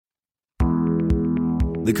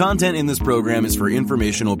The content in this program is for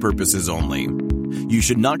informational purposes only. You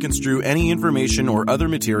should not construe any information or other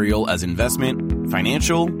material as investment,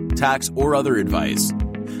 financial, tax, or other advice.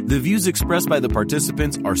 The views expressed by the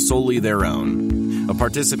participants are solely their own. A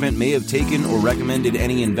participant may have taken or recommended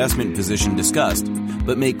any investment position discussed,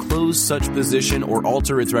 but may close such position or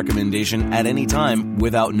alter its recommendation at any time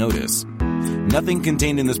without notice. Nothing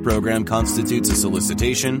contained in this program constitutes a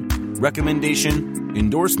solicitation, recommendation,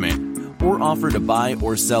 endorsement, or offer to buy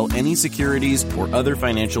or sell any securities or other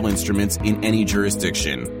financial instruments in any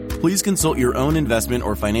jurisdiction. Please consult your own investment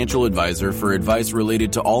or financial advisor for advice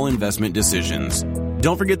related to all investment decisions.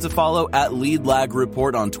 Don't forget to follow at Lead Lag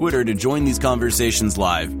Report on Twitter to join these conversations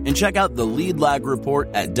live, and check out the Lead Lag Report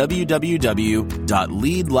at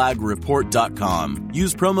www.leadlagreport.com.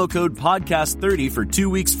 Use promo code podcast30 for 2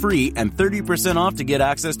 weeks free and 30% off to get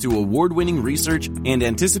access to award-winning research and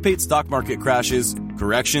anticipate stock market crashes,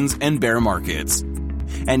 corrections, and bear markets.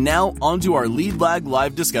 And now, on to our Lead Lag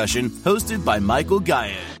Live discussion, hosted by Michael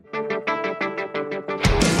Guyett.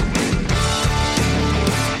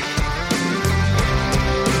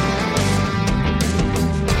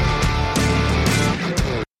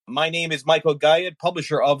 My name is Michael Guyett,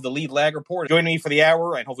 publisher of the Lead Lag Report. Joining me for the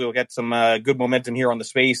hour, and hopefully we'll get some good momentum here on the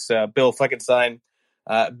space, Bill Fleckenstein.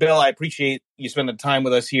 Bill, I appreciate you spending time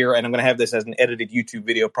with us here, and I'm going to have this as an edited YouTube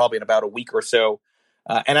video probably in about a week or so.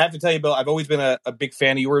 And I have to tell you, Bill, I've always been a big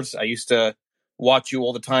fan of yours. I used to watch you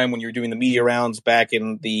all the time when you were doing the media rounds back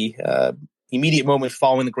in the immediate moment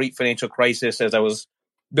following the great financial crisis as I was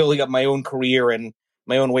building up my own career and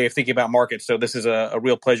my own way of thinking about markets. So this is a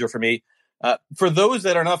real pleasure for me. For those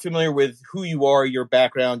that are not familiar with who you are, your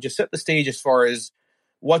background, just set the stage as far as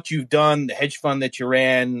what you've done, the hedge fund that you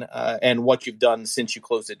ran, and what you've done since you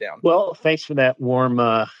closed it down. Well, thanks for that warm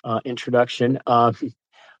introduction.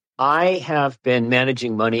 I have been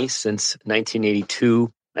managing money since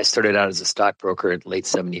 1982. I started out as a stockbroker at late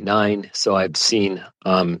 79, so I've seen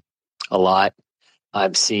a lot.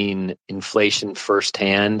 I've seen inflation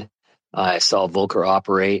firsthand. I saw Volcker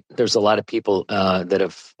operate. There's a lot of people that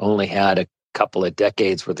have only had a couple of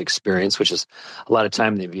decades worth of experience, which is a lot of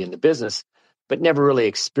time to be in the business, but never really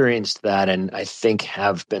experienced that. And I think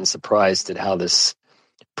have been surprised at how this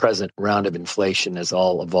present round of inflation has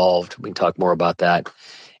all evolved. We can talk more about that.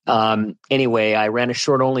 Anyway, I ran a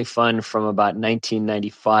short-only fund from about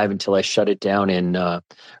 1995 until I shut it down in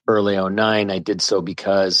early 09. I did so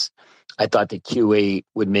because I thought the QE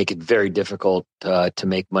would make it very difficult to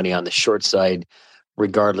make money on the short side,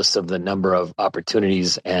 regardless of the number of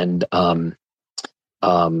opportunities and the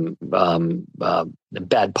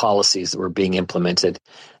bad policies that were being implemented.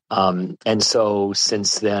 And so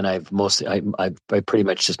since then, I've pretty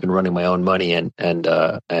much just been running my own money and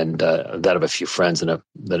that of a few friends in a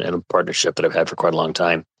partnership that I've had for quite a long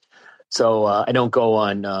time. So I don't go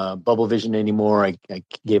on Bubble Vision anymore. I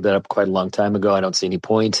gave that up quite a long time ago. I don't see any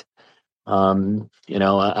point.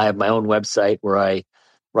 I have my own website where I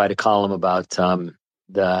write a column about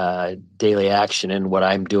the daily action and what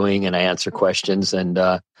I'm doing, and I answer questions. And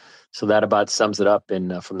so that about sums it up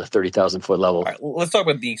from the 30,000 foot level. All right, let's talk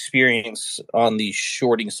about the experience on the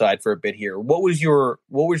shorting side for a bit here. What was your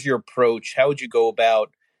approach? How would you go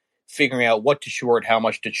about figuring out what to short, how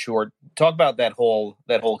much to short? Talk about that whole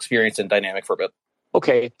experience and dynamic for a bit.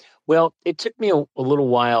 Okay. Well, it took me a little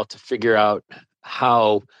while to figure out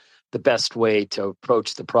how the best way to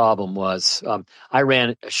approach the problem was. I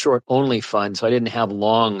ran a short only fund, so I didn't have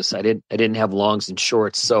longs. I didn't have longs and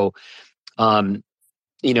shorts. So,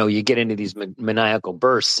 you get into these maniacal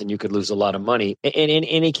bursts and you could lose a lot of money. And in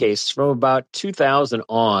any case, from about 2000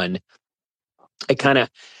 on, I kind of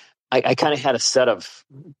had a set of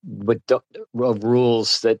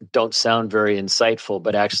rules that don't sound very insightful,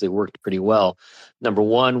 but actually worked pretty well. Number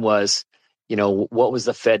one was, what was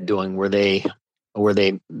the Fed doing? Were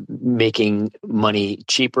they making money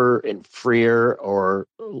cheaper and freer or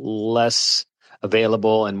less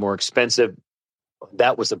available and more expensive?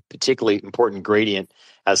 That was a particularly important gradient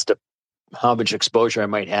as to how much exposure I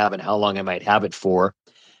might have and how long I might have it for.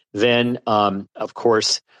 Then, of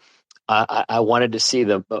course, I wanted to see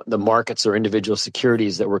the markets or individual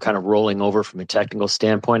securities that were kind of rolling over from a technical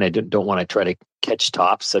standpoint. I don't want to try to catch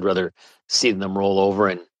tops. I'd rather see them roll over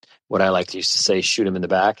and what I like to used to say, shoot them in the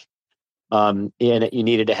back. And you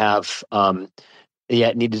needed to have,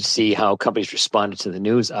 needed to see how companies responded to the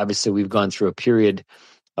news. Obviously, we've gone through a period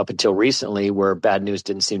up until recently where bad news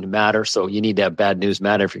didn't seem to matter. So you need to have bad news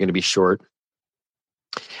matter if you're going to be short.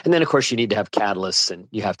 And then, of course, you need to have catalysts, and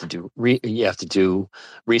you have to do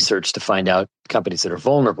research to find out companies that are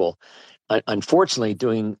vulnerable. unfortunately,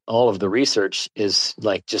 doing all of the research is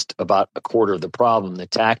like just about a quarter of the problem. The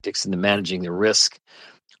tactics and the managing the risk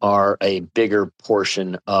are a bigger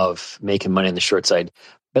portion of making money on the short side.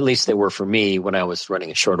 At least they were for me when I was running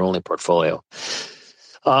a short only portfolio.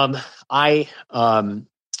 Um, I um,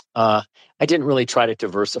 I didn't really try to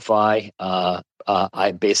diversify.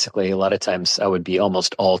 I basically, a lot of times I would be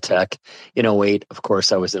almost all tech. In '08, of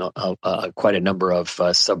course, I was in quite a number of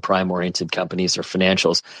subprime oriented companies or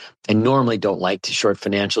financials. I normally don't like to short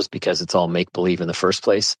financials because it's all make believe in the first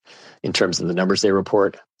place in terms of the numbers they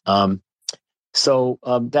report. That's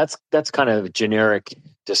kind of a generic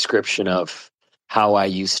description of how I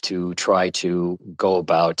used to try to go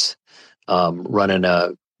about running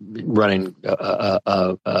a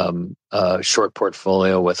short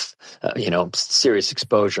portfolio with serious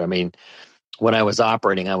exposure. I mean, when I was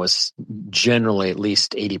operating, I was generally at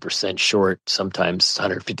least 80% short, sometimes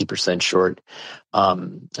 150% short. I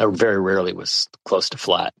very rarely was close to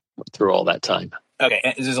flat through all that time. Okay,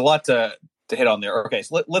 there's a lot to hit on there. Okay,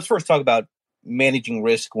 so let's first talk about managing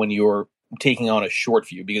risk when you're taking on a short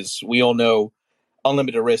view, because we all know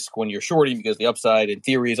unlimited risk when you're shorting because the upside in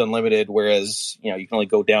theory is unlimited, whereas you can only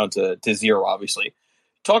go down to zero, obviously.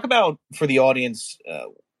 Talk about, for the audience,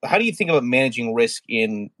 how do you think about managing risk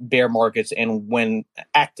in bear markets and when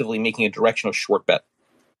actively making a directional short bet?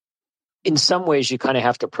 In some ways, you kind of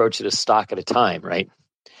have to approach it a stock at a time, right?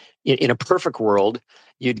 In a perfect world,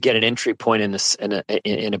 you'd get an entry point in this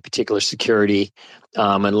in a particular security,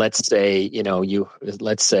 and let's say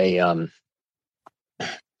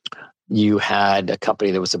you had a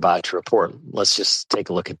company that was about to report. Let's just take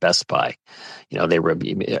a look at Best Buy. They were,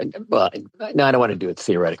 well, no, I don't want to do it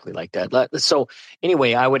theoretically like that. So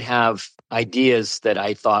anyway, I would have ideas that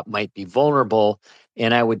I thought might be vulnerable,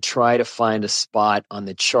 and I would try to find a spot on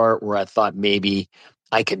the chart where I thought maybe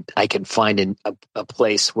I could find a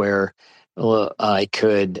place where I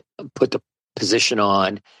could put the position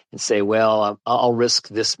on and say, well, I'll risk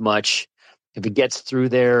this much. If it gets through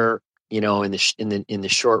there, in the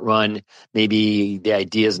short run, maybe the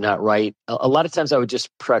idea is not right. A lot of times I would just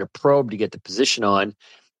try to probe to get the position on.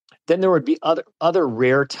 Then there would be other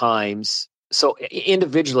rare times. So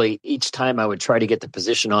individually, each time I would try to get the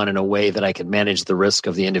position on in a way that I could manage the risk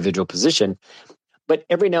of the individual position. But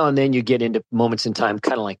every now and then you get into moments in time,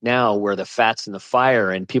 kind of like now, where the fat's in the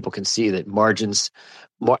fire and people can see that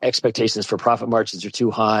expectations for profit margins are too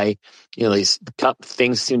high. These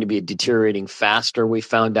things seem to be deteriorating faster. We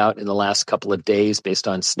found out in the last couple of days based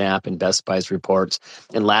on Snap and Best Buy's reports.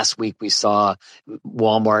 And last week we saw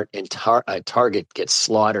Walmart and Target get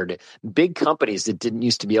slaughtered. Big companies that didn't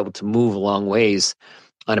used to be able to move a long ways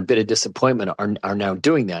on a bit of disappointment are now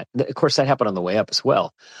doing that. Of course, that happened on the way up as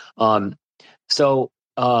well. So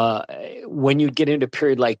when you get into a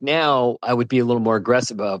period like now, I would be a little more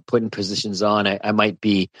aggressive about putting positions on. I might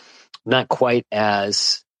be not quite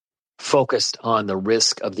as focused on the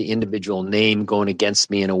risk of the individual name going against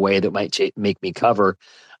me in a way that might make me cover,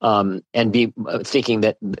 and be thinking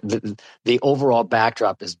that the overall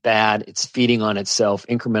backdrop is bad. It's feeding on itself.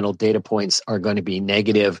 Incremental data points are going to be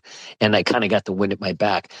negative, and I kind of got the wind at my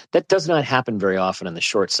back. That does not happen very often on the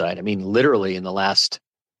short side. I mean, literally in the last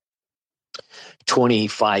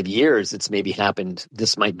 25 years, it's maybe happened.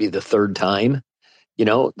 This might be the third time.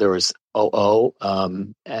 There was after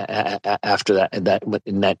that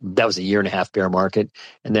was a year and a half bear market,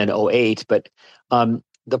 and then '08. But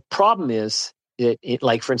the problem is,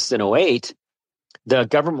 like for instance in '08, the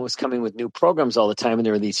government was coming with new programs all the time, and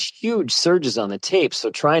there were these huge surges on the tape. So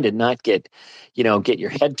trying to not get your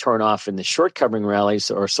head torn off in the short covering rallies,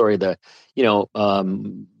 or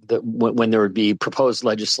when there would be proposed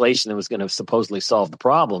legislation that was going to supposedly solve the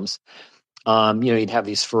problems, you'd have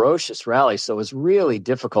these ferocious rallies. So it was really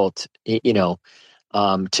difficult, to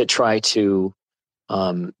try to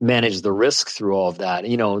manage the risk through all of that.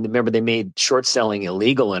 Remember they made short selling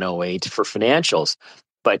illegal in '08 for financials.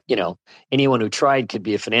 But, anyone who tried could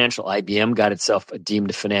be a financial. IBM got itself deemed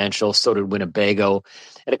a financial. So did Winnebago.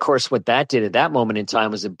 And, of course, what that did at that moment in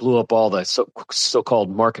time was it blew up all the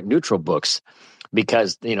so-called market neutral books,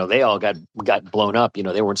 because they all got blown up.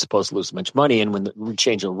 They weren't supposed to lose much money, and when we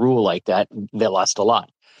change a rule like that, they lost a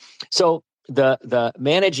lot. So the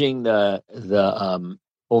managing the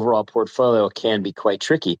overall portfolio can be quite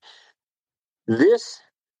tricky. This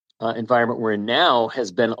environment we're in now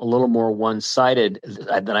has been a little more one-sided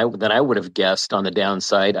than I would have guessed on the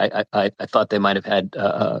downside. I thought they might have had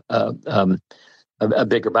a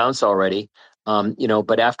bigger bounce already,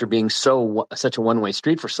 but after being such a one-way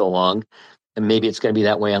street for so long. And maybe it's going to be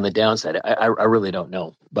that way on the downside. I really don't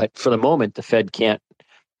know. But for the moment, the Fed can't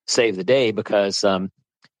save the day because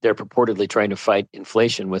they're purportedly trying to fight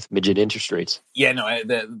inflation with midget interest rates. Yeah, no,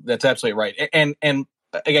 that's absolutely right. And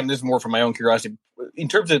again, this is more from my own curiosity. In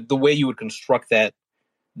terms of the way you would construct that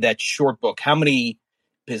short book, how many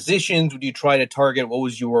positions would you try to target? What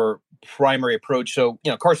was your primary approach? So,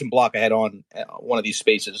 Carson Block I had on one of these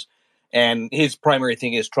spaces, and his primary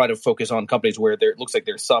thing is try to focus on companies where there looks like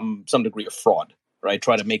there's some degree of fraud, right?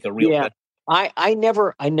 Try to make a real. Yeah, I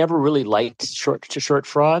never really liked short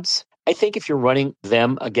frauds. I think if you're running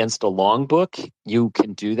them against a long book, you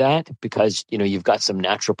can do that because you've got some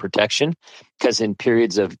natural protection. Because in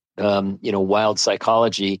periods of wild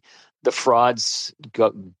psychology, the frauds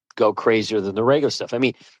go crazier than the regular stuff. I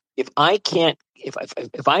mean, if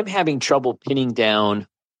I'm having trouble pinning down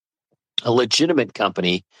a legitimate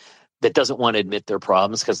company that doesn't want to admit their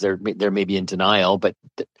problems because they're maybe in denial, but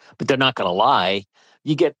they're not going to lie.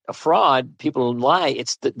 You get a fraud, people lie.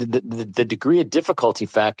 It's the degree of difficulty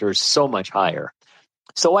factor is so much higher.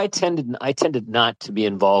 So I tended not to be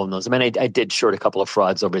involved in those. I mean, I did short a couple of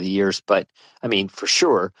frauds over the years, but I mean, for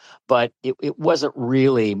sure, but it wasn't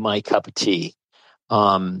really my cup of tea.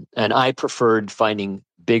 And I preferred finding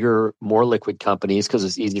bigger, more liquid companies because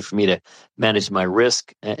it's easy for me to manage my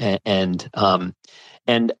risk. And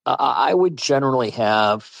I would generally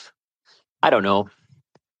have, I don't know,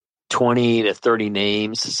 20 to 30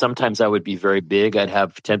 names. Sometimes I would be very big. I'd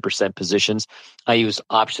have 10% positions. I use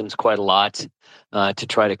options quite a lot to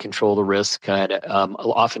try to control the risk.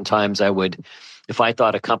 Oftentimes I would, if I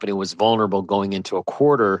thought a company was vulnerable going into a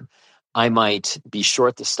quarter, I might be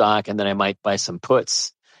short the stock and then I might buy some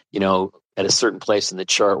puts, at a certain place in the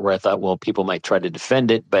chart where I thought, well, people might try to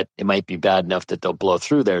defend it, but it might be bad enough that they'll blow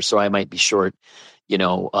through there. So I might be short,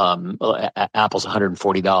 Apple's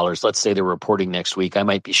 $140. Let's say they're reporting next week. I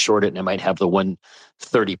might be short it and I might have the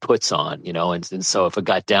 130 puts on, and so if it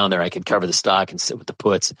got down there, I could cover the stock and sit with the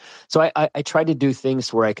puts. So I tried to do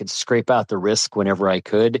things where I could scrape out the risk whenever I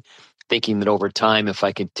could, thinking that over time, if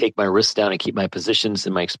I could take my risk down and keep my positions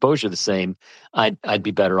and my exposure the same, I'd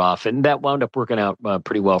be better off. And that wound up working out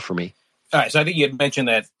pretty well for me. All right. So I think you had mentioned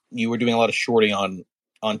that you were doing a lot of shorting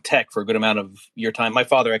on tech for a good amount of your time. My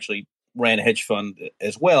father actually ran a hedge fund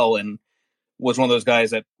as well and was one of those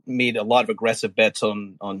guys that made a lot of aggressive bets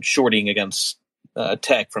on shorting against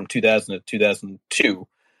tech from 2000 to 2002.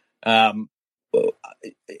 And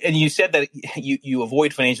you said that you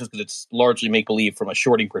avoid financials because it's largely make believe from a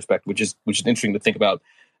shorting perspective, which is interesting to think about.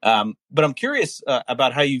 But I'm curious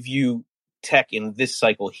about how you view tech in this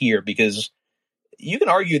cycle here, because you can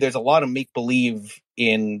argue there's a lot of make believe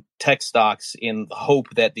in tech stocks in the hope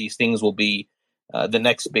that these things will be the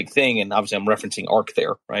next big thing. And obviously I'm referencing ARK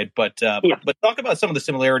there, right? But talk about some of the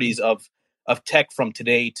similarities of tech from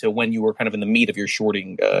today to when you were kind of in the meat of your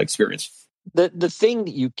shorting experience. The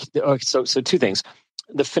thing so two things.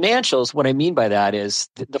 The financials, what I mean by that is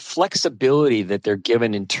the flexibility that they're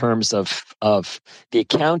given in terms of the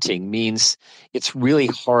accounting means it's really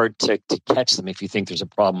hard to catch them if you think there's a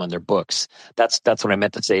problem on their books. That's what I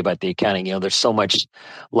meant to say about the accounting. There's so much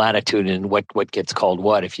latitude in what gets called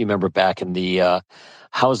what. If you remember back in the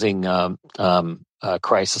housing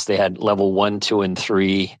crisis, they had level 1, 2, and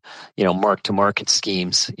 3, mark-to-market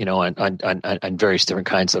schemes, on various different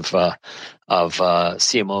kinds of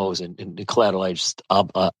CMOs and collateralized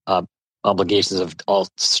obligations of all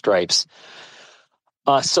stripes.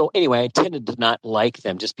 So anyway, I tended to not like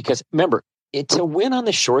them just because, remember, to win on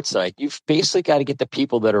the short side, you've basically got to get the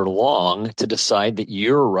people that are long to decide that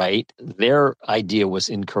you're right, their idea was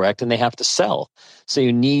incorrect, and they have to sell. So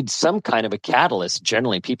you need some kind of a catalyst.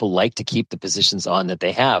 Generally, people like to keep the positions on that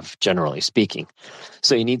they have, generally speaking.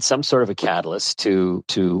 So you need some sort of a catalyst to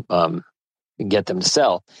get them to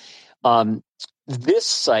sell. This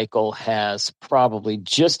cycle has probably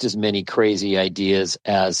just as many crazy ideas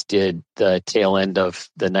as did the tail end of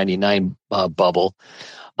the 99 bubble.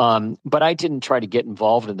 But I didn't try to get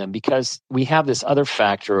involved in them because we have this other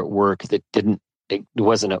factor at work that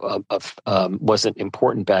wasn't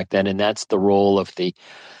important back then, and that's the role of the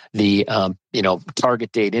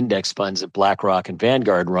target date index funds that BlackRock and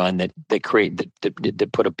Vanguard run that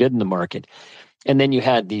put a bid in the market. And then you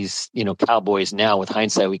had these, cowboys. Now with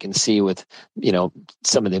hindsight, we can see with,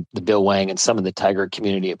 some of the Bill Wang and some of the Tiger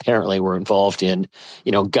community apparently were involved in,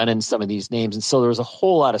 gunning some of these names. And so there was a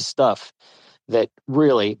whole lot of stuff that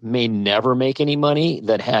really may never make any money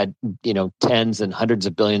that had, tens and hundreds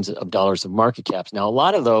of billions of dollars of market caps. Now, a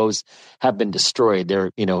lot of those have been destroyed.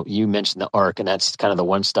 They're, you mentioned the ARK, and that's kind of the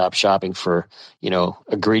one-stop shopping for,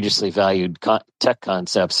 egregiously valued tech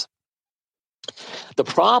concepts. The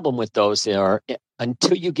problem with those are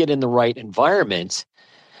until you get in the right environment,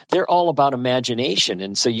 they're all about imagination.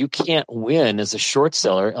 And so you can't win as a short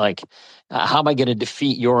seller. Like, how am I going to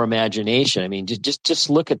defeat your imagination? I mean, just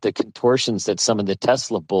look at the contortions that some of the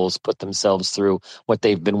Tesla bulls put themselves through, what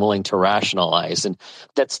they've been willing to rationalize. And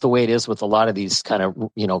that's the way it is with a lot of these kind of,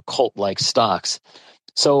 cult-like stocks.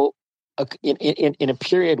 So in a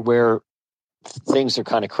period where things are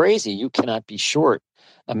kind of crazy, you cannot be short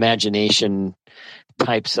imagination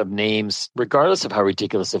types of names, regardless of how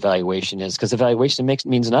ridiculous the valuation is, because the valuation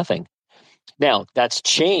means nothing. Now, that's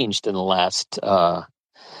changed in the last,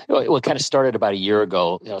 it kind of started about a year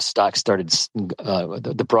ago. Stocks started,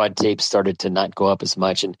 the broad tape started to not go up as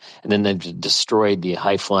much, and then they destroyed the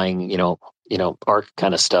high flying, ARK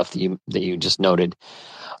kind of stuff that you just noted.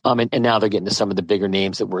 And now they're getting to some of the bigger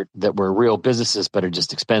names that were real businesses, but are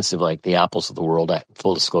just expensive, like the Apples of the world.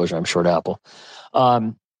 Full disclosure, I'm short Apple.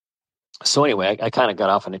 So anyway, I kind of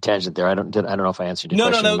got off on a tangent there. I don't know if I answered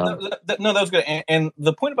your question. No, that was good. And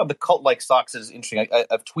the point about the cult-like stocks is interesting.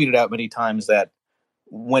 I've tweeted out many times that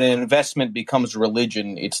when an investment becomes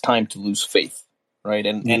religion, it's time to lose faith, right?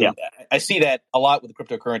 And I see that a lot with the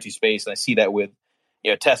cryptocurrency space, and I see that with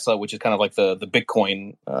Tesla, which is kind of like the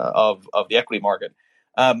Bitcoin of the equity market.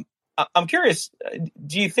 I'm curious,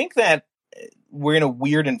 do you think that we're in a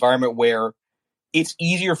weird environment where it's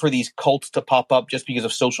easier for these cults to pop up just because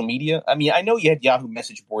of social media? I mean, I know you had Yahoo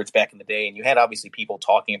message boards back in the day, and you had obviously people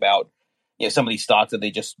talking about some of these stocks that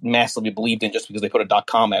they just massively believed in just because they put a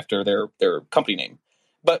 .com after their company name.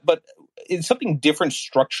 But is something different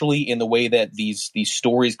structurally in the way that these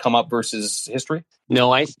stories come up versus history?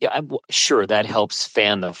 No, I'm sure that helps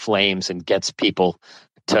fan the flames and gets people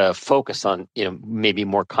to focus on, maybe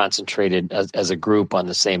more concentrated as a group on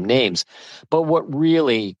the same names. But what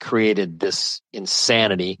really created this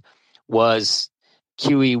insanity was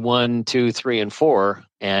QE 1, 2, 3, and 4,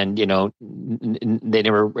 and they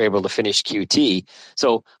never were able to finish QT.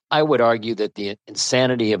 So I would argue that the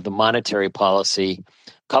insanity of the monetary policy,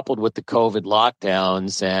 coupled with the COVID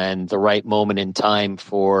lockdowns and the right moment in time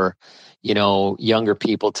for younger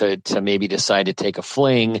people to maybe decide to take a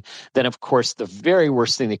fling, then of course the very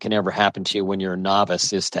worst thing that can ever happen to you when you're a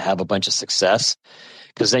novice is to have a bunch of success,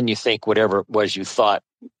 because then you think whatever it was you thought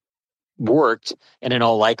worked, and in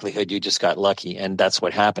all likelihood you just got lucky, and that's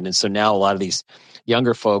what happened. And so now a lot of these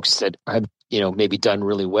younger folks that have maybe done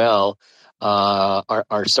really well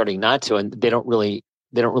are starting not to, and they don't really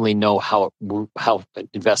know how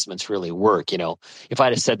investments really work. If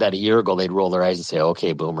I'd have said that a year ago, they'd roll their eyes and say,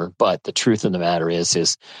 "Okay, boomer." But the truth of the matter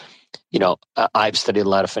is, I've studied a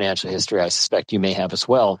lot of financial history. I suspect you may have as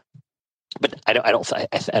well. But I don't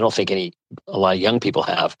think a lot of young people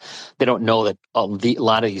have. They don't know that a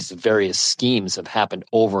lot of these various schemes have happened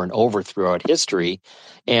over and over throughout history,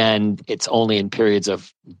 and it's only in periods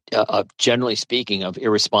of generally speaking, of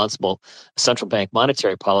irresponsible central bank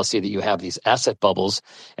monetary policy that you have these asset bubbles.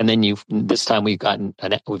 And then this time we've got an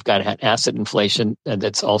asset inflation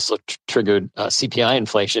that's also triggered CPI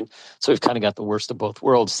inflation. So we've kind of got the worst of both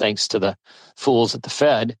worlds, thanks to the fools at the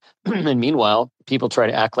Fed. And meanwhile, people try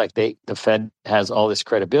to act like the Fed has all this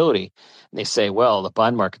credibility, and they say, "Well, the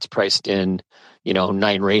bond market's priced in,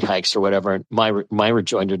 9 rate hikes or whatever." And my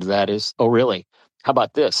rejoinder to that is, "Oh, really? How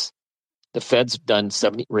about this? The Fed's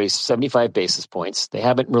raised 75 basis points. They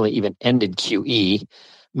haven't really even ended QE.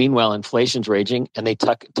 Meanwhile, inflation's raging, and they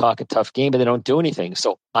talk a tough game, but they don't do anything."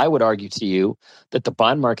 So I would argue to you that the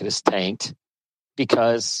bond market is tanked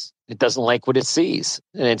because it doesn't like what it sees,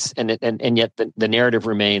 and yet the narrative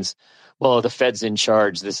remains, "Well, the Fed's in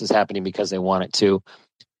charge. This is happening because they want it to."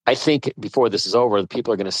 I think before this is over,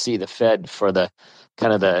 people are going to see the Fed for the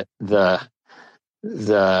kind of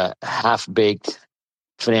the half-baked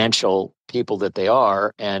financial people that they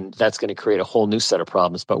are, and that's going to create a whole new set of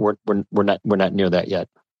problems. But we're not near that yet.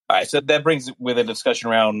 All right, so that brings with a discussion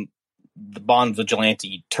around the bond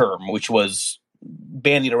vigilante term, which was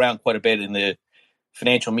bandied around quite a bit in the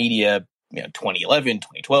financial media, 2011,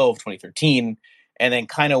 2012, 2013, and then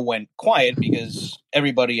kind of went quiet because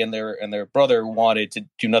everybody and their brother wanted to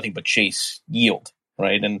do nothing but chase yield,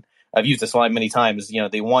 right? And I've used this line many times.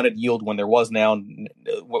 They wanted yield when there was none.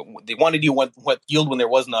 They wanted yield when there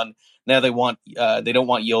was none. Now they don't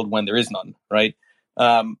want yield when there is none, right?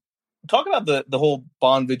 Talk about the whole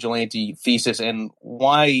bond vigilante thesis and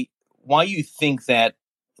why you think that.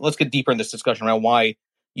 Let's get deeper in this discussion around why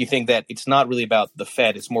you think that it's not really about the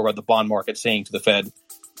Fed. It's more about the bond market saying to the Fed,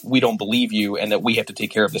 "We don't believe you, and that we have to take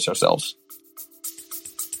care of this ourselves."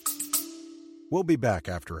 We'll be back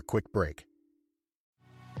after a quick break.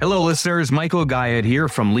 Hello, listeners. Michael Guyot here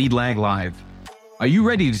from Lead Lag Live. Are you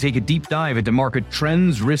ready to take a deep dive into market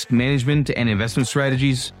trends, risk management, and investment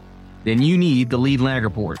strategies? Then you need the Lead Lag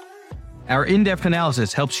Report. Our in-depth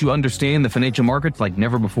analysis helps you understand the financial markets like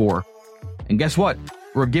never before. And guess what?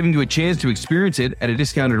 We're giving you a chance to experience it at a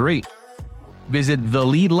discounted rate. Visit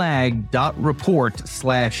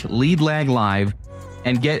theleadlag.report/leadlaglive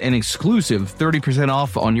and get an exclusive 30%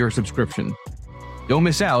 off on your subscription. Don't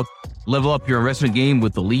miss out. Level up your investment game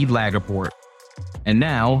with the Lead Lag Report. And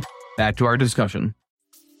now, back to our discussion.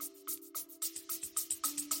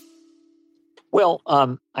 Well,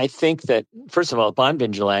 I think that first of all, bond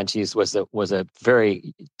vigilantes was a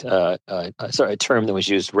very a term that was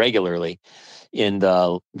used regularly in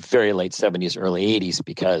the very late 70s, early 80s,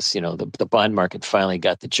 because the bond market finally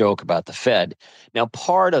got the joke about the Fed. Now,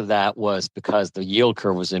 part of that was because the yield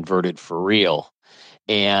curve was inverted for real,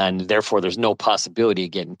 and therefore there's no possibility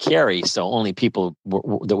of getting carry. So only people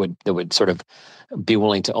that would sort of be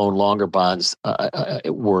willing to own longer bonds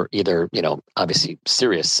were either obviously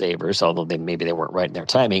serious savers, although maybe they weren't right in their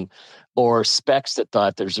timing, or specs that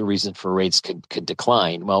thought there's a reason for rates could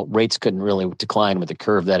decline. Well, rates couldn't really decline with a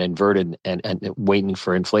curve that inverted and waiting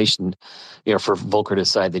for inflation, for Volcker to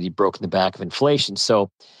decide that he'd broken the back of inflation.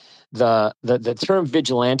 So the term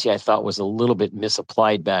vigilante I thought was a little bit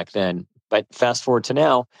misapplied back then. But fast forward to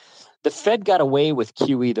now, the Fed got away with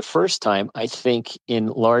QE the first time, I think, in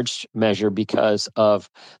large measure because of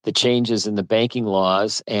the changes in the banking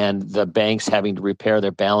laws and the banks having to repair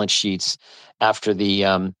their balance sheets after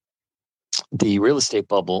the real estate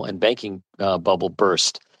bubble and banking bubble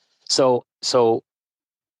burst. So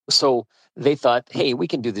they thought, hey, we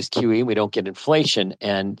can do this QE. We don't get inflation.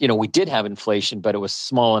 And, we did have inflation, but it was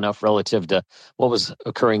small enough relative to what was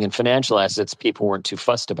occurring in financial assets. People weren't too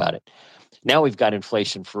fussed about it. Now we've got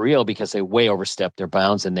inflation for real because they way overstepped their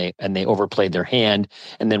bounds and they overplayed their hand.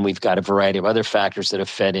 And then we've got a variety of other factors that have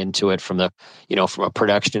fed into it from a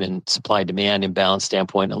production and supply demand imbalance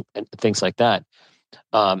standpoint and things like that.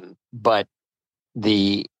 But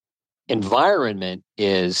the environment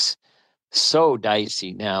is so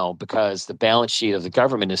dicey now because the balance sheet of the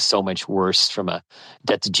government is so much worse from a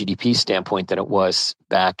debt to GDP standpoint than it was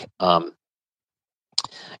back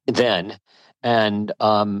then. And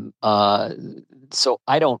so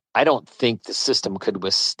I don't think the system could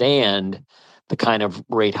withstand the kind of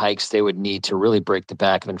rate hikes they would need to really break the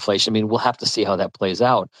back of inflation. I mean, we'll have to see how that plays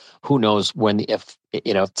out. Who knows when, if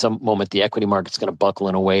at some moment the equity market's going to buckle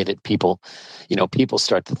in a way that people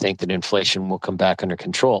start to think that inflation will come back under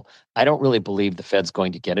control. I don't really believe the Fed's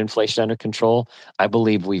going to get inflation under control. I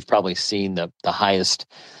believe we've probably seen the highest,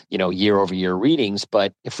 year over year readings.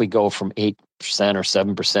 But if we go from 8% or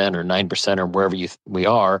 7% or 9% or wherever we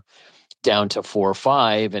are, down to 4 or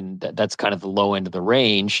 5, and that's kind of the low end of the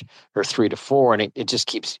range, or 3 to 4, and it just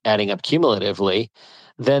keeps adding up cumulatively,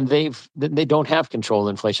 then they don't have control of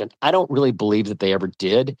inflation. I don't really believe that they ever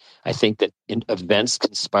did. I think that events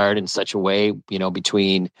conspired in such a way,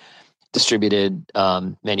 between distributed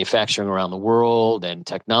manufacturing around the world and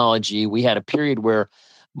technology. We had a period where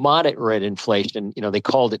moderate inflation, they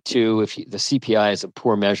called it 2. If the CPI is a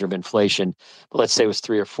poor measure of inflation, but let's say it was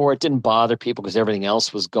 3 or 4, it didn't bother people because everything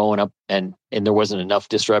else was going up and there wasn't enough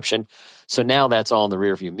disruption. So now that's all in the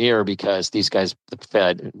rearview mirror because these guys, the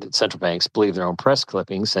Fed, the central banks, believe their own press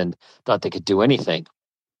clippings and thought they could do anything.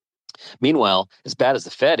 Meanwhile, as bad as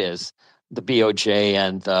the Fed is, the BOJ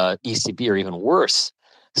and the ECB are even worse.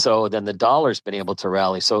 So then the dollar's been able to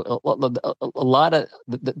rally. So a lot of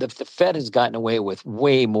the Fed has gotten away with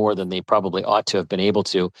way more than they probably ought to have been able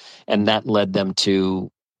to, and that led them to,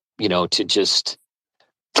 to just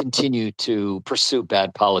continue to pursue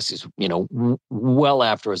bad policies. Well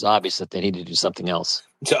after it was obvious that they needed to do something else.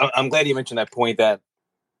 So I'm glad you mentioned that point, that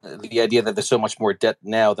the idea that there's so much more debt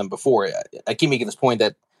now than before. I keep making this point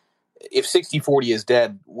that if 60-40 is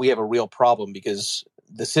dead, we have a real problem because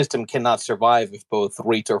the system cannot survive if both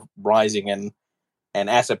rates are rising and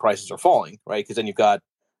asset prices are falling, right? Because then you've got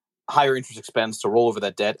higher interest expense to roll over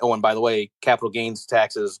that debt. Oh, and by the way, capital gains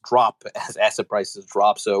taxes drop as asset prices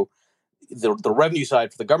drop. So the revenue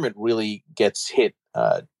side for the government really gets hit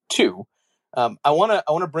too. I want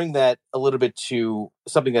to bring that a little bit to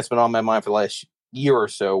something that's been on my mind for the last year or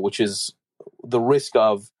so, which is the risk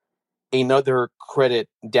of another credit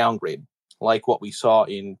downgrade, like what we saw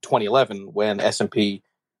in 2011 when S&P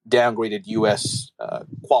downgraded U.S.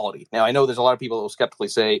 Quality. Now, I know there's a lot of people that will skeptically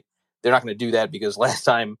say they're not going to do that because last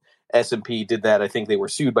time S&P did that, I think they were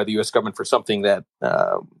sued by the U.S. government for something that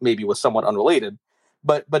maybe was somewhat unrelated.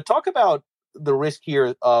 But talk about the risk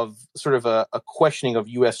here of sort of a questioning of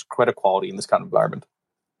U.S. credit quality in this kind of environment.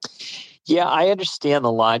 Yeah, I understand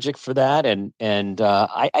the logic for that, and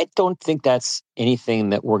I don't think that's anything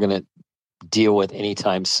that we're going to deal with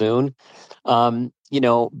anytime soon.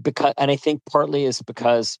 because, and I think partly is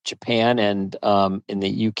because Japan and in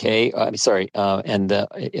the UK, and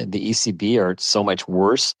the ECB are so much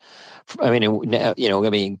worse. I mean,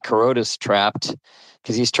 Kuroda's trapped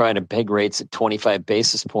because he's trying to peg rates at 25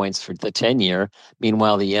 basis points for the 10-year.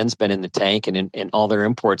 Meanwhile, the yen's been in the tank, and all their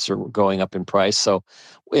imports are going up in price. So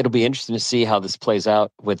it'll be interesting to see how this plays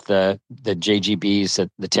out with the JGBs at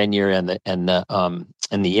the 10-year and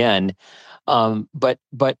the yen. But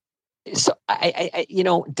so I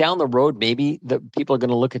down the road, maybe the people are going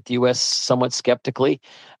to look at the U.S. somewhat skeptically.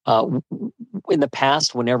 In the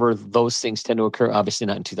past, whenever those things tend to occur, obviously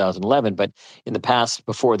not in 2011, but in the past,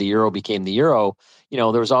 before the euro became the euro, there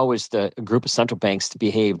was always a group of central banks to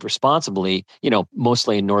behave responsibly.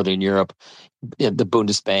 Mostly in Northern Europe, the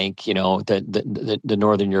Bundesbank, the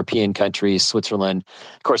Northern European countries, Switzerland.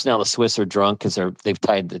 Of course, now the Swiss are drunk because they've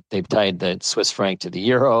tied the Swiss franc to the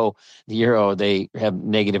euro. The euro, they have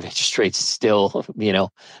negative interest rates still,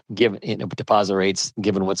 given deposit rates,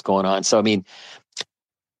 given what's going on. So, I mean,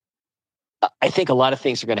 I think a lot of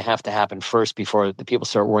things are going to have to happen first before the people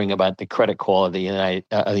start worrying about the credit quality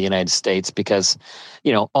of the United States, because,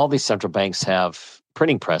 all these central banks have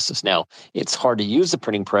printing presses. Now, it's hard to use the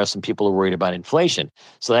printing press and people are worried about inflation.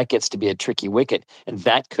 So that gets to be a tricky wicket, and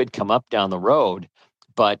that could come up down the road.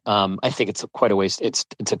 But I think it's quite a ways. It's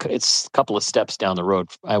a couple of steps down the road,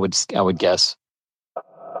 I would guess.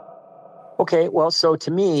 Okay, well, so to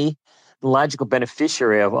me, the logical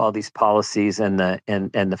beneficiary of all these policies and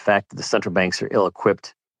the fact that the central banks are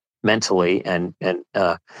ill-equipped mentally and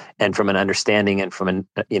from an understanding and from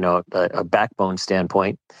a backbone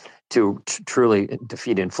standpoint to truly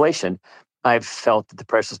defeat inflation, I've felt that the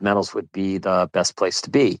precious metals would be the best place to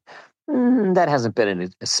be. That hasn't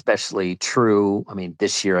been especially true. I mean,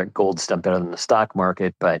 this year gold's done better than the stock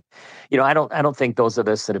market, but I don't think those of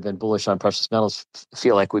us that have been bullish on precious metals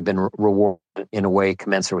feel like we've been rewarded in a way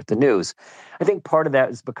commensurate with the news. I think part of that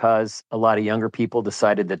is because a lot of younger people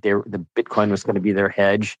decided that the Bitcoin was going to be their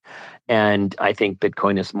hedge, and I think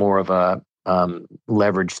Bitcoin is more of a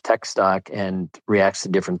leveraged tech stock and reacts to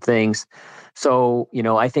different things. So,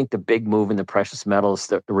 I think the big move in the precious metals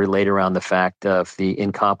that relate around the fact of the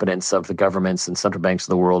incompetence of the governments and central banks of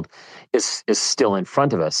the world is still in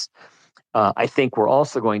front of us. I think we're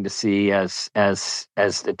also going to see, as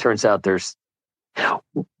it turns out,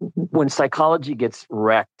 when psychology gets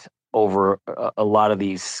wrecked over a lot of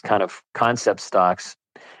these kind of concept stocks,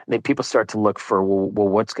 and then people start to look for, well,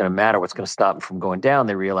 what's going to matter? What's going to stop them from going down?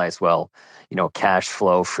 They realize, cash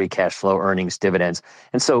flow, free cash flow, earnings, dividends.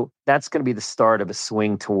 And so that's going to be the start of a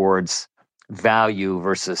swing towards value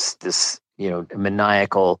versus this,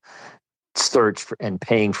 maniacal search for and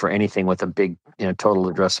paying for anything with a big,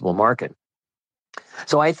 total addressable market.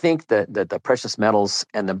 So I think that the precious metals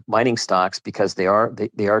and the mining stocks, because they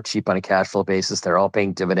are cheap on a cash flow basis, they're all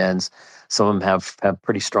paying dividends. Some of them have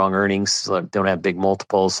pretty strong earnings, so don't have big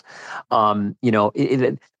multiples.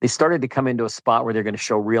 They started to come into a spot where they're going to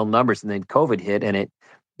show real numbers, and then COVID hit, and it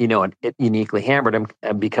uniquely hammered them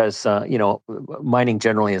because mining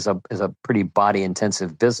generally is a pretty body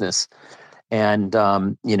intensive business. And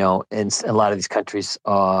and a lot of these countries,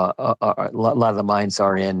 a lot of the mines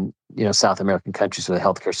are in South American countries where the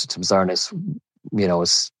healthcare systems aren't as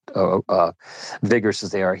vigorous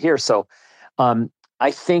as they are here. So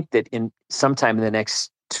I think that in sometime in the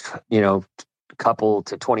next couple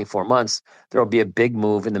to 24 months, there will be a big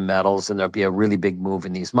move in the metals, and there'll be a really big move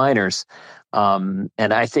in these miners. And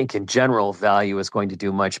I think in general, value is going to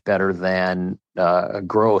do much better than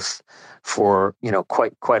growth for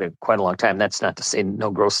quite a long time. That's not to say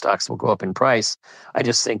no growth stocks will go up in price. I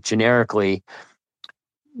just think generically,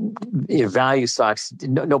 value stocks,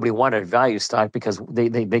 nobody wanted a value stock because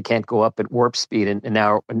they can't go up at warp speed, and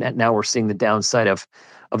now we're seeing the downside of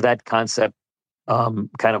that concept, kind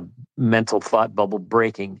of mental thought bubble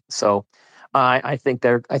breaking. So I think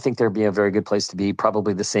there'd be a very good place to be.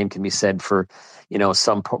 Probably the same can be said for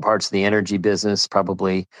some parts of the energy business.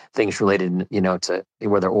 Probably things related to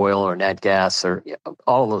whether oil or nat gas or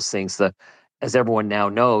all of those things. As everyone now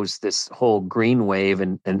knows, this whole green wave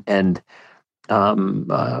and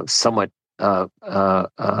somewhat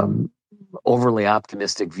overly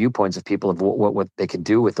optimistic viewpoints of people of what they could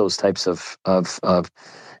do with those types of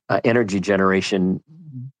energy generation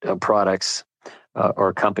products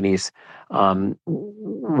or companies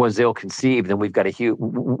was ill-conceived, and we've got a huge.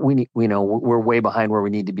 We're way behind where we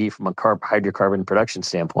need to be from a hydrocarbon production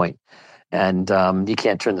standpoint, and you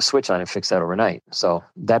can't turn the switch on and fix that overnight. So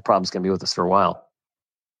that problem's going to be with us for a while.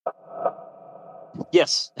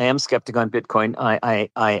 Yes, I am skeptic on Bitcoin.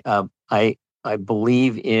 I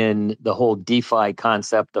believe in the whole DeFi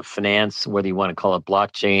concept of finance, whether you want to call it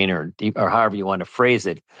blockchain or however you want to phrase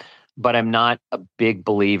it. But I'm not a big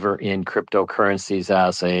believer in cryptocurrencies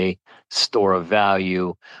as a store of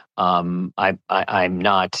value. I'm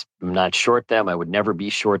not short them. I would never be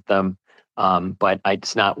short them. But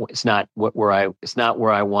it's not where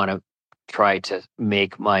I want to try to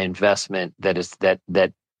make my investment that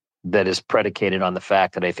is predicated on the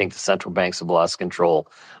fact that I think the central banks have lost control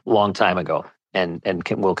a long time ago and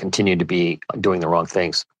will continue to be doing the wrong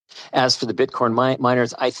things. As for the Bitcoin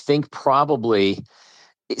miners, I think probably.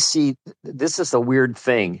 See, this is a weird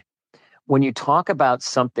thing. When you talk about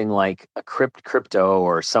something like a crypto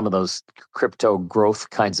or some of those crypto growth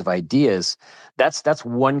kinds of ideas, that's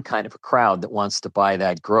one kind of a crowd that wants to buy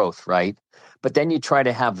that growth, right? But then you try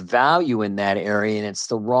to have value in that area, and it's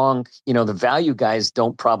the wrong. The value guys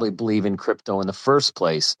don't probably believe in crypto in the first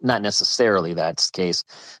place. Not necessarily that's the case.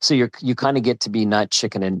 So you kind of get to be not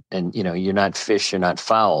chicken and you're not fish, you're not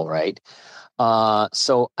fowl, right?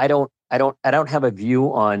 So I don't have a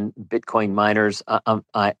view on Bitcoin miners.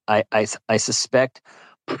 I suspect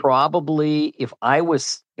probably if I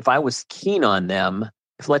was keen on them,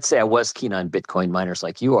 if let's say I was keen on Bitcoin miners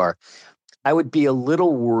like you are, I would be a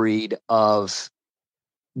little worried of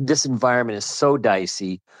this environment is so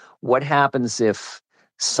dicey. What happens if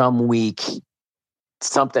some week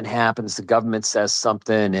something happens, the government says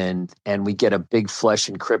something, and we get a big flush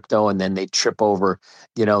in crypto, and then they trip over,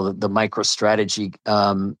 the MicroStrategy,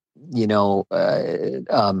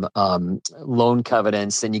 loan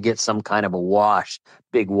covenants, and you get some kind of a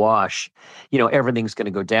big wash. Everything's going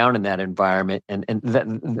to go down in that environment, and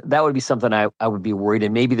that would be something I would be worried.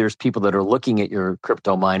 And maybe there's people that are looking at your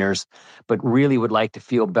crypto miners, but really would like to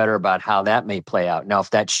feel better about how that may play out. Now,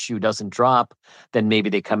 if that shoe doesn't drop, then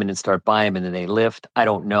maybe they come in and start buying them and then they lift. I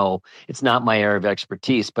don't know. It's not my area of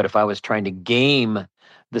expertise, but if I was trying to game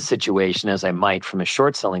the situation, as I might from a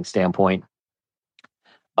short selling standpoint,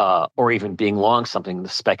 or even being long something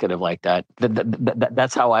speculative like that,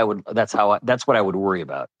 that's what I would worry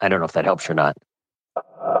about. I don't know if that helps or not.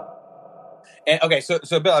 And okay, so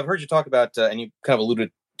Bill, I've heard you talk about, and you kind of alluded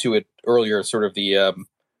to it earlier, sort of the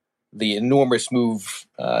enormous move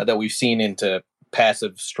that we've seen into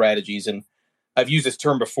passive strategies, and I've used this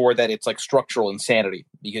term before, that it's like structural insanity,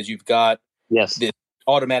 because you've got this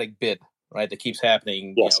automatic bid, right, that keeps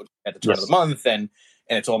happening, at the turn of the month, and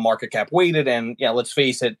it's all market cap weighted, and let's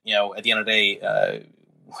face it, at the end of the day,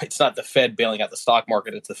 it's not the Fed bailing out the stock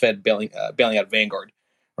market; it's the Fed bailing out Vanguard,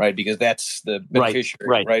 right? Because that's the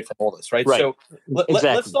beneficiary, right, from all this, right? So let's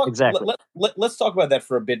talk about that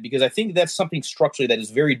for a bit, because I think that's something structurally that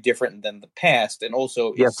is very different than the past, and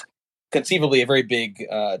also is conceivably a very big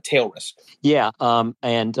tail risk. Yeah,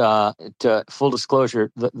 and to full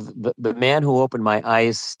disclosure, the man who opened my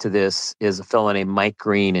eyes to this is a fellow named Mike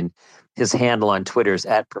Green, and his handle on Twitter is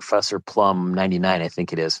 @ProfessorPlum99, I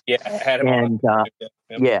think it is. Yeah, I had him on.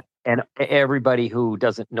 Yeah, and everybody who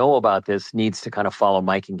doesn't know about this needs to kind of follow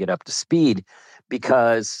Mike and get up to speed,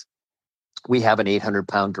 because we have an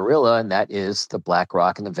 800-pound gorilla, and that is the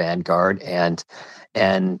BlackRock and the Vanguard, and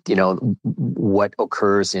what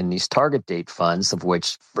occurs in these target date funds, of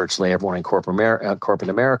which virtually everyone in corporate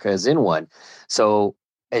America is in one. So,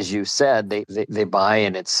 as you said, they buy,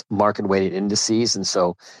 and it's market weighted indices, and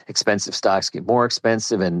so expensive stocks get more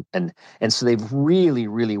expensive, and so they've really,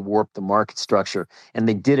 really warped the market structure, and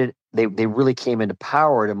they did it. They really came into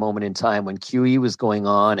power at a moment in time when QE was going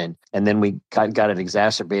on, and then we got it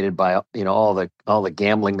exacerbated by all the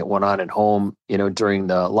gambling that went on at home during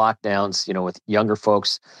the lockdowns, with younger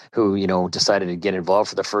folks who decided to get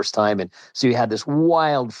involved for the first time, and so you had this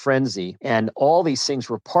wild frenzy, and all these things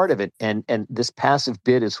were part of it, and this passive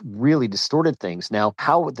bid has really distorted things. Now,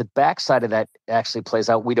 how the backside of that actually plays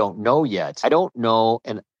out, we don't know yet. I don't know,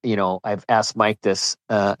 and I've asked Mike this,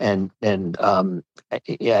 I don't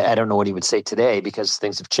know what he would say today because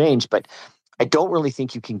things have changed, but I don't really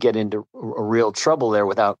think you can get into a real trouble there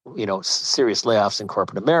without, serious layoffs in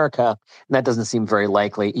corporate America. And that doesn't seem very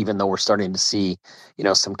likely, even though we're starting to see,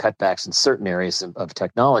 some cutbacks in certain areas of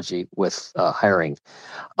technology with hiring.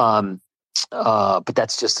 But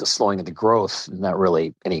that's just a slowing of the growth, not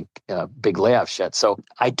really any big layoffs yet. So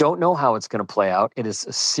I don't know how it's going to play out. It is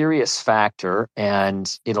a serious factor,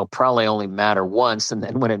 and it'll probably only matter once. And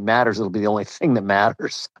then when it matters, it'll be the only thing that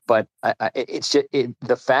matters. But it's just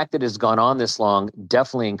the fact that it's gone on this long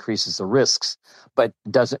definitely increases the risks, but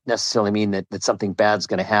doesn't necessarily mean that something bad's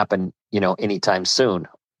going to happen, anytime soon.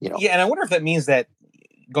 Yeah, and I wonder if that means that,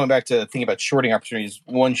 going back to thinking about shorting opportunities,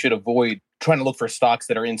 one should avoid trying to look for stocks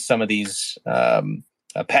that are in some of these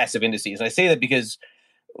passive indices. And I say that because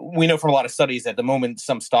we know from a lot of studies that the moment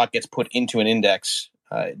some stock gets put into an index,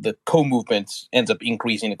 the co-movement ends up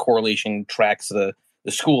increasing. The correlation tracks the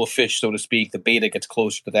school of fish, so to speak. The beta gets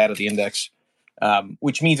closer to that of the index,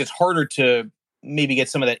 which means it's harder to maybe get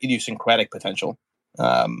some of that idiosyncratic potential.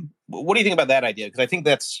 What do you think about that idea? Because I think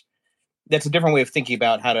that's a different way of thinking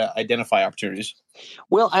about how to identify opportunities.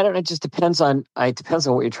 Well, I don't know. It just depends on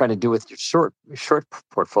what you're trying to do with your short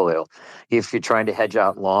portfolio. If you're trying to hedge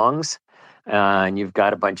out longs, and you've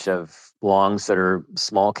got a bunch of longs that are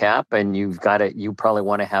small cap, and you probably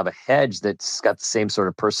want to have a hedge that's got the same sort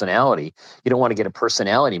of personality. You don't want to get a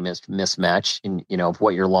personality mismatch in of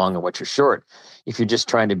what you're long and what you're short. If you're just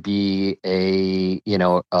trying to be a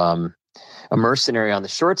mercenary on the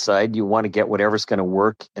short side, you want to get whatever's going to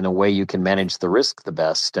work in a way you can manage the risk the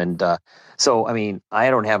best. And so, I mean, I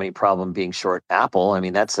don't have any problem being short Apple. I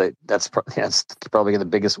mean, that's probably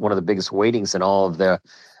one of the biggest weightings in all of the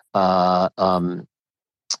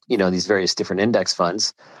these various different index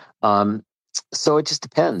funds. So it just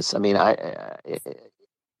depends. I mean,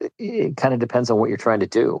 it kind of depends on what you're trying to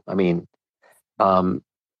do. I mean,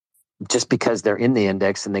 just because they're in the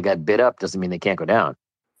index and they got bid up doesn't mean they can't go down.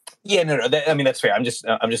 Yeah, no. That's fair. I'm just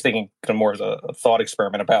thinking kind of more as a thought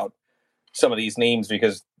experiment about some of these names,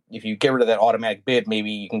 because if you get rid of that automatic bid,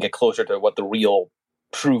 maybe you can get closer to what the real,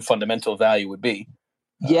 true fundamental value would be.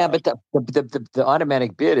 Yeah, but the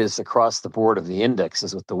automatic bid is across the board of the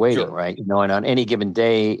indexes with the weighting, Sure. right? And on any given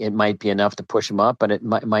day, it might be enough to push them up, but it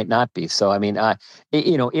might not be. So, I mean,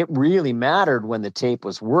 it really mattered when the tape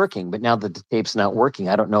was working, but now that the tape's not working,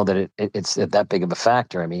 I don't know that it's that big of a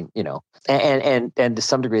factor. I mean, and to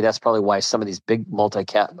some degree, that's probably why some of these big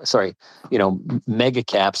mega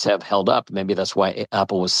caps have held up. Maybe that's why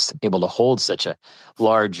Apple was able to hold such a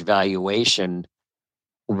large valuation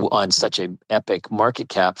on such an epic market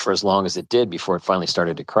cap for as long as it did before it finally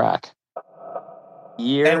started to crack.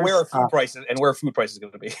 And where are food prices? And where are food prices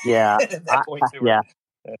going to be? Yeah, at that point too, yeah.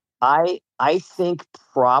 Right? I think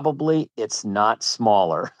probably it's not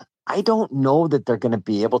smaller. I don't know that they're going to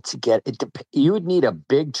be able to get it. You would need a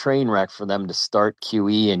big train wreck for them to start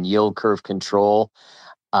QE and yield curve control,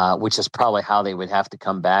 which is probably how they would have to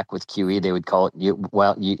come back with QE. They would call it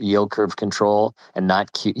yield curve control and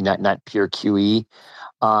not pure QE.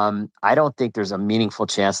 I don't think there's a meaningful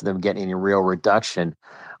chance of them getting any real reduction.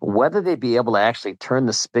 Whether they'd be able to actually turn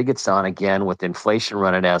the spigots on again with inflation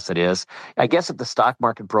running as it is, I guess if the stock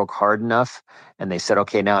market broke hard enough and they said,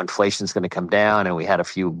 okay, now inflation's going to come down and we had a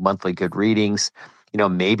few monthly good readings,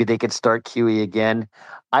 maybe they could start QE again.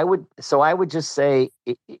 I would just say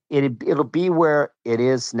it'll be where it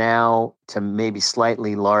is now to maybe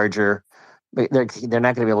slightly larger. They're not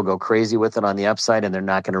going to be able to go crazy with it on the upside, and they're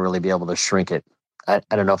not going to really be able to shrink it. I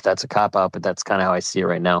don't know if that's a cop out, but that's kind of how I see it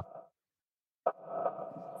right now.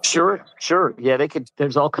 Sure. Yeah, they could.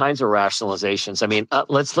 There's all kinds of rationalizations. I mean,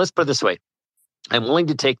 let's put it this way. I'm willing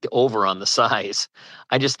to take the over on the size.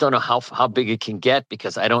 I just don't know how big it can get,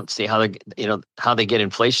 because I don't see how they get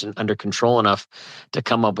inflation under control enough to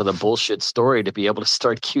come up with a bullshit story to be able to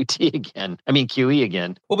start QE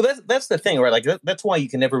again. Well, but that's the thing, right? Like that's why you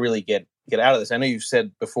can never really get out of this. I know you've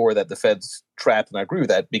said before that the Fed's trapped, and I agree with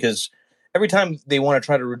that, because every time they want to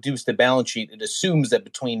try to reduce the balance sheet, it assumes that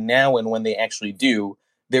between now and when they actually do,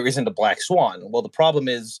 there isn't a black swan. Well, the problem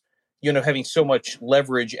is, having so much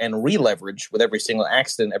leverage and re-leverage with every single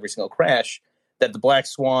accident, every single crash, that the black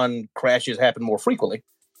swan crashes happen more frequently.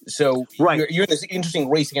 So right. You're in this interesting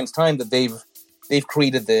race against time that they've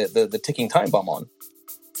created the ticking time bomb on.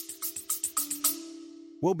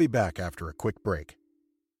 We'll be back after a quick break.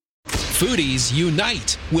 Foodies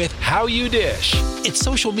unite with How You Dish. It's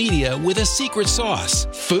social media with a secret sauce.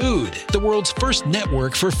 Food, the world's first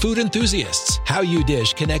network for food enthusiasts. How You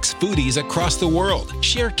Dish connects foodies across the world.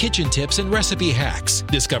 Share kitchen tips and recipe hacks.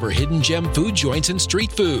 Discover hidden gem food joints and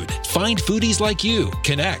street food. Find foodies like you.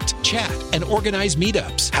 Connect, chat, and organize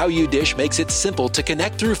meetups. How You Dish makes it simple to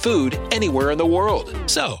connect through food anywhere in the world.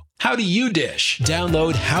 So, how do you dish?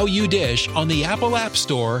 Download How You Dish on the Apple App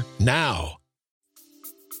Store now.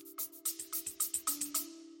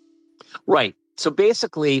 Right. So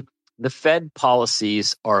basically, the Fed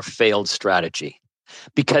policies are a failed strategy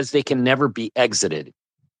because they can never be exited,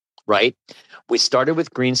 right? We started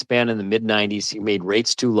with Greenspan in the mid-90s. He made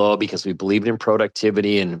rates too low because we believed in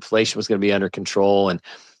productivity and inflation was going to be under control. And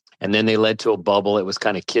then they led to a bubble. It was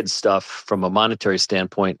kind of kid stuff from a monetary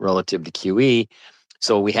standpoint relative to QE.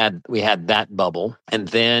 So we had that bubble. And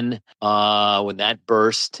then when that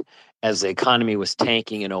burst, as the economy was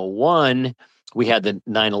tanking in 2001, we had the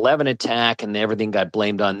 9/11 attack, and everything got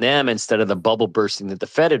blamed on them instead of the bubble bursting that the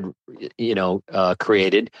Fed had,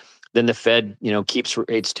 created. Then the Fed, keeps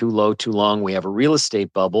rates too low, too long. We have a real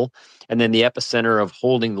estate bubble. And then the epicenter of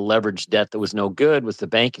holding the leveraged debt that was no good was the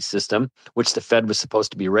banking system, which the Fed was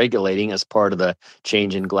supposed to be regulating as part of the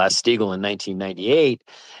change in Glass-Steagall in 1998.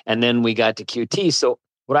 And then we got to QT. So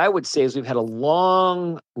what I would say is we've had a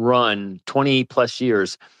long run, 20 plus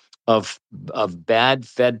years of bad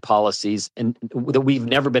Fed policies and that we've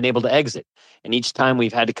never been able to exit. And each time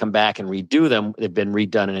we've had to come back and redo them, they've been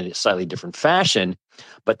redone in a slightly different fashion.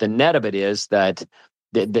 But the net of it is that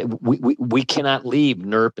we cannot leave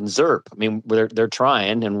NERP and ZERP. I mean, they're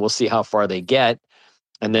trying, and we'll see how far they get.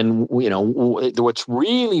 And then, what's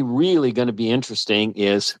really, really going to be interesting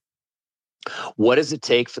is what does it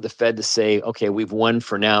take for the Fed to say, okay, we've won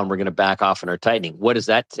for now and we're going to back off in our tightening? What does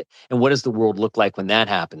that and what does the world look like when that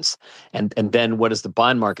happens? And then what does the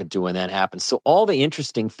bond market do when that happens? So all the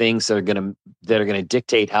interesting things that are going to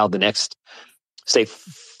dictate how the next, say,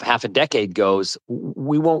 half a decade goes,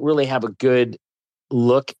 we won't really have a good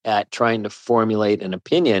look at trying to formulate an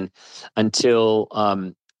opinion until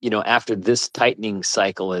after this tightening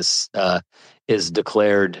cycle is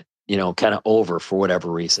declared kind of over for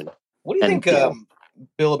whatever reason. What do you think,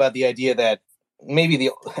 Bill, about the idea that maybe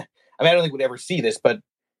I don't think we'd ever see this, but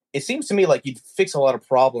it seems to me like you'd fix a lot of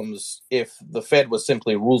problems if the Fed was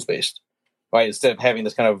simply rules-based, right? Instead of having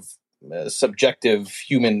this kind of subjective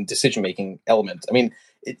human decision-making element. I mean,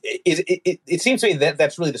 it seems to me that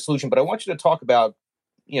that's really the solution, but I want you to talk about,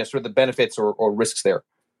 sort of the benefits or risks there.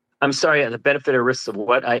 I'm sorry, the benefit or risks of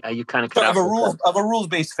what? You kind of cut out of a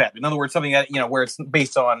rules-based Fed. In other words, something that, where it's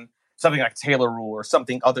based on something like Taylor rule or some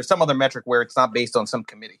other metric where it's not based on some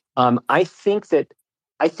committee. I think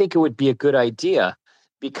it would be a good idea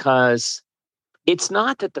because it's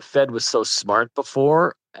not that the Fed was so smart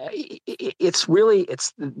before. They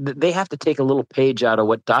have to take a little page out of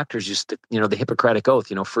what doctors used to, the Hippocratic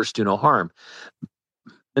Oath, first do no harm.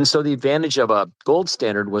 And so the advantage of a gold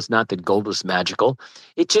standard was not that gold was magical.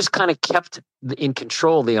 It just kind of kept in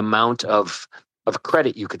control the amount of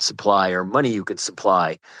credit you could supply or money you could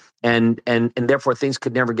supply. And therefore things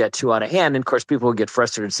could never get too out of hand. And of course, people would get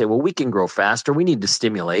frustrated and say, well, we can grow faster. We need to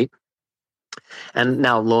stimulate. And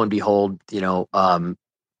now, lo and behold,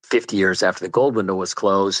 50 years after the gold window was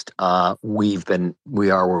closed, we are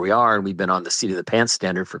where we are, and we've been on the seat of the pants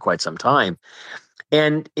standard for quite some time.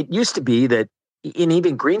 And it used to be that, and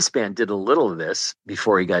even Greenspan did a little of this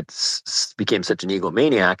before he became such an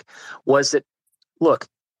egomaniac, was that, look,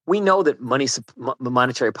 we know that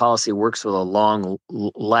monetary policy works with a long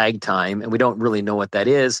lag time, and we don't really know what that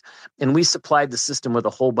is. And we supplied the system with a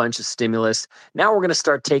whole bunch of stimulus. Now we're going to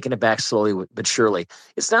start taking it back slowly but surely.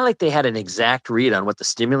 It's not like they had an exact read on what the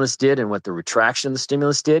stimulus did and what the retraction of the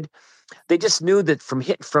stimulus did. They just knew that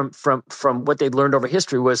from what they'd learned over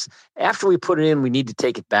history was after we put it in, we need to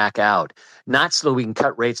take it back out, not so that we can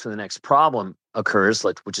cut rates when the next problem occurs,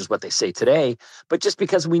 which is what they say today, but just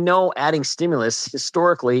because we know adding stimulus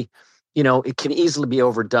historically, it can easily be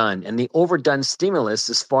overdone. And the overdone stimulus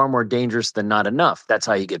is far more dangerous than not enough. That's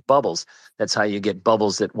how you get bubbles. That's how you get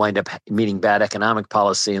bubbles that wind up meaning bad economic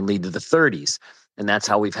policy and lead to the 30s. And that's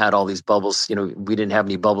how we've had all these bubbles. We didn't have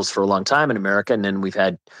any bubbles for a long time in America, and then we've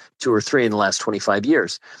had 2 or 3 in the last 25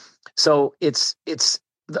 years. So it's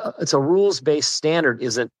a rules-based standard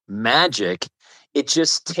isn't magic. It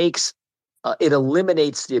just takes it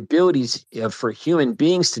eliminates the abilities for human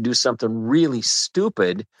beings to do something really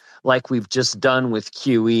stupid, like we've just done with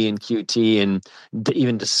QE and QT and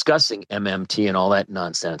even discussing MMT and all that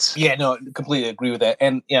nonsense. Yeah, no, completely agree with that.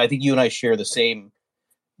 And I think you and I share the same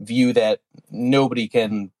view that nobody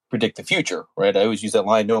can predict the future, right? I always use that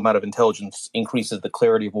line, no amount of intelligence increases the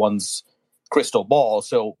clarity of one's crystal ball.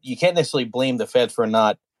 So you can't necessarily blame the Fed for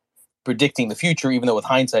not predicting the future, even though with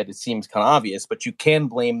hindsight it seems kind of obvious, but you can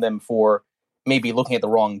blame them for maybe looking at the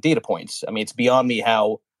wrong data points. I mean, it's beyond me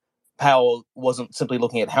how Powell wasn't simply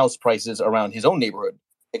looking at house prices around his own neighborhood,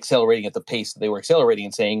 accelerating at the pace that they were accelerating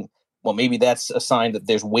and saying, well, maybe that's a sign that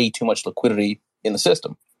there's way too much liquidity in the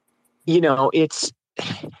system. They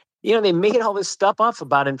made all this stuff up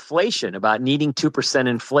about inflation, about needing 2%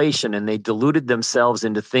 inflation, and they deluded themselves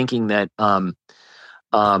into thinking that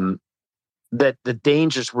that the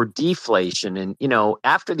dangers were deflation. And,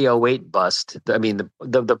 after the 2008 bust,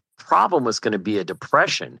 the problem was going to be a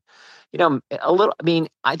depression.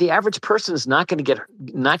 The average person is not going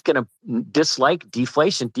to dislike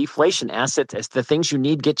deflation. Deflation assets as the things you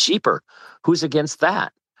need get cheaper. Who's against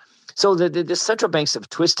that? So the central banks have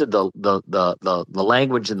twisted the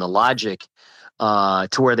language and the logic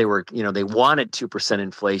to where they were, they wanted 2%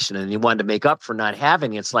 inflation and they wanted to make up for not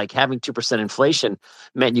having it. It's like having 2% inflation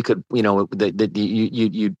meant you could,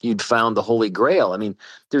 you'd found the holy grail. I mean,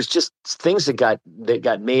 there's just things that got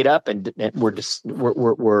made up and were just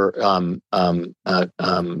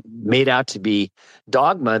made out to be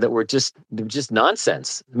dogma that were just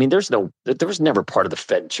nonsense. I mean, there was never part of the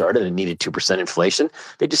Fed charter that needed 2% inflation.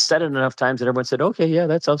 They just said it enough times that everyone said, okay, yeah,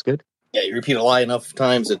 that sounds good. Yeah, you repeat a lie enough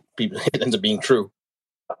times that it ends up being true.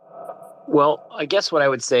 Well, I guess what I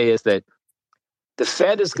would say is that the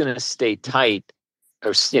Fed is going to stay tight,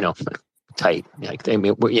 or tight. Like they're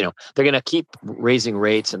going to keep raising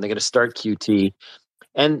rates, and they're going to start QT,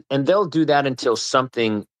 and they'll do that until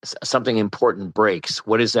something important breaks.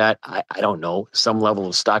 What is that? I don't know. Some level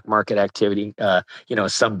of stock market activity.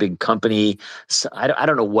 Some big company. I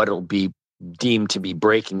don't know what it'll be deemed to be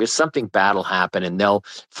breaking, but something bad will happen, and they'll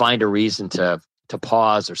find a reason to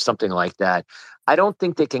pause or something like that. I don't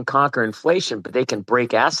think they can conquer inflation, but they can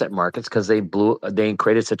break asset markets because they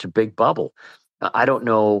created such a big bubble. I don't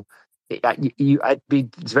know.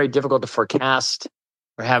 It's very difficult to forecast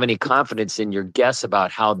or have any confidence in your guess about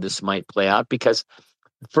how this might play out because,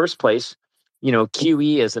 in the first place,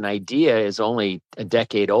 QE as an idea is only a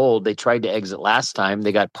decade old. They tried to exit last time.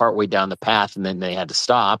 They got partway down the path and then they had to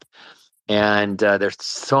stop. And they're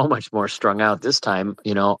so much more strung out this time.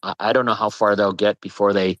 I don't know how far they'll get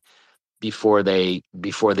before they try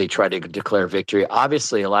to declare victory.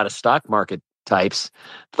 Obviously, a lot of stock market types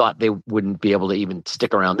thought they wouldn't be able to even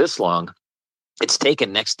stick around this long. It's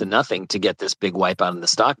taken next to nothing to get this big wipeout in the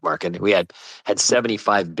stock market. We had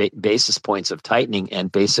 75 basis points of tightening, and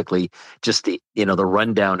basically just the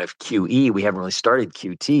rundown of QE. We haven't really started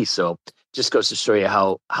QT, so just goes to show you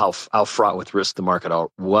how fraught with risk the market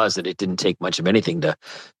was. That it didn't take much of anything to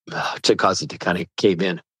cause it to kind of cave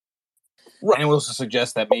in. Right, and we also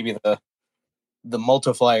suggest that maybe the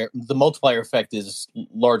multiplier effect is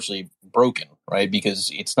largely broken, right? Because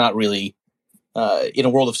it's not really in a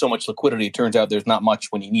world of so much liquidity. It turns out there's not much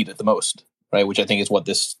when you need it the most, right? Which I think is what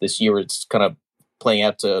this year it's kind of playing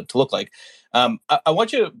out to look like. I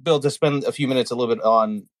want you, Bill, to spend a few minutes a little bit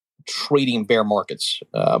on trading bear markets.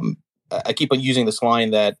 I keep on using this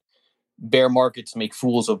line that bear markets make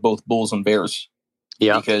fools of both bulls and bears.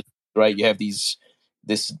 Yeah, because right, you have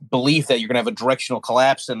this belief that you're going to have a directional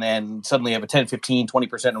collapse and then suddenly have a 10, 15,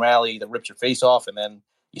 20% rally that rips your face off and then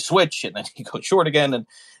you switch and then you go short again. And,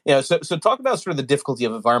 so talk about sort of the difficulty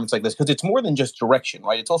of environments like this, because it's more than just direction,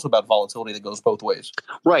 right? It's also about volatility that goes both ways.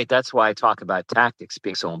 Right. That's why I talk about tactics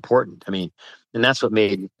being so important. I mean, and that's what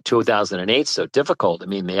made 2008 so difficult. I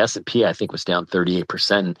mean, the S&P, I think, was down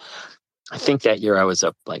 38%. I think that year I was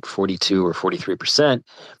up like 42 or 43%.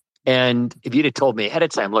 And if you'd have told me ahead of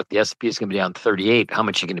time, look, the S&P is going to be down 38, how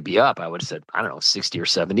much are you going to be up? I would have said, I don't know, 60 or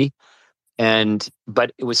 70.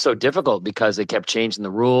 But it was so difficult because they kept changing the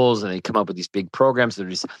rules and they come up with these big programs. There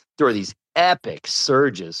were these epic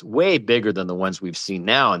surges, way bigger than the ones we've seen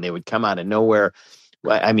now. And they would come out of nowhere.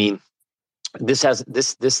 I mean, we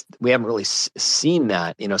haven't really seen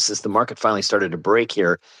that, since the market finally started to break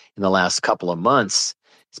here in the last couple of months.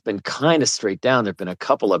 It's been kind of straight down. There've been a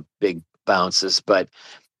couple of big bounces, but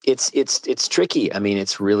it's tricky. I mean,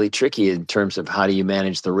 it's really tricky in terms of how do you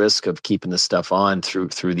manage the risk of keeping the stuff on through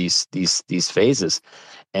these phases.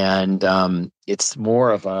 And it's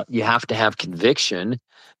more of you have to have conviction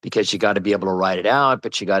because you got to be able to ride it out,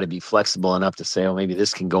 but you got to be flexible enough to say, oh, maybe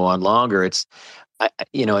this can go on longer. It's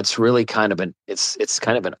really kind of it's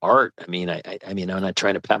kind of an art. I mean, I'm not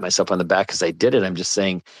trying to pat myself on the back because I did it. I'm just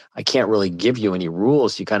saying I can't really give you any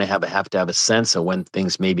rules. You kind of have to have a sense of when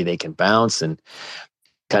things maybe they can bounce and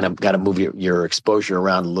kind of got to move your exposure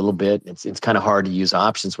around a little bit. It's kind of hard to use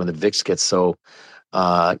options when the VIX gets so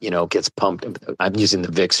gets pumped. I'm using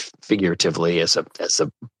the VIX figuratively as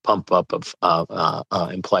a pump up of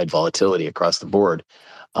implied volatility across the board.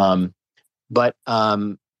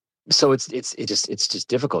 So it's just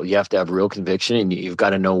difficult. You have to have real conviction, and you've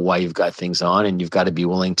got to know why you've got things on, and you've got to be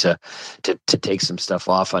willing to take some stuff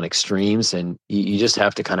off on extremes, and you just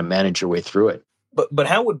have to kind of manage your way through it. But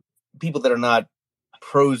how would people that are not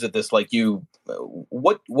pros at this like you,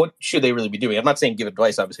 what should they really be doing? I'm not saying give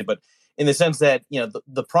advice, obviously, but in the sense that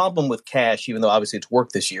the problem with cash, even though obviously it's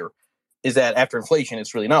worked this year, is that after inflation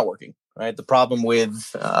it's really not working, right? The problem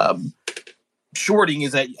with shorting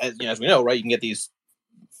is that, as we know, right, you can get these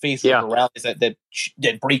rallies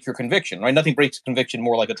that break your conviction, right? Nothing breaks conviction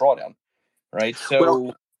more like a drawdown, right?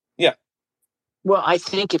 So well, I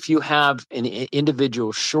think if you have an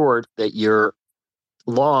individual short that you're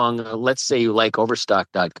long, let's say you like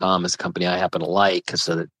Overstock.com is a company I happen to like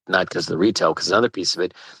not because of the retail, because another piece of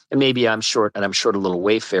it, and maybe I'm short a little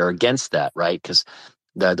Wayfair against that, right? Because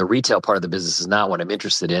the retail part of the business is not what I'm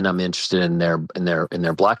interested in. I'm interested in their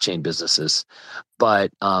blockchain businesses.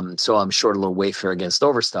 But so I'm short a little Wayfair against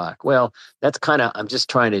Overstock. Well, that's kind of, I'm just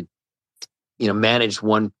trying to, manage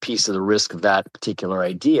one piece of the risk of that particular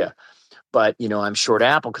idea. But, I'm short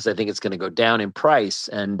Apple because I think it's going to go down in price.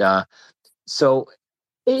 And so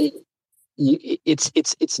it,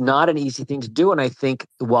 it's not an easy thing to do. And I think,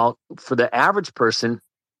 while for the average person,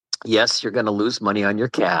 yes, you're going to lose money on your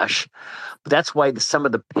cash. But that's why some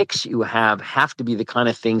of the picks you have to be the kind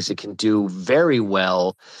of things that can do very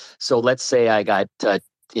well. So let's say I got,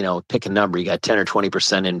 pick a number, you got 10 or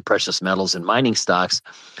 20% in precious metals and mining stocks.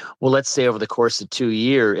 Well, let's say over the course of 2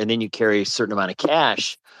 years, and then you carry a certain amount of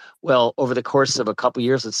cash. Well, over the course of a couple of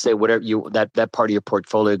years, let's say whatever that part of your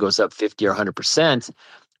portfolio goes up 50 or 100%.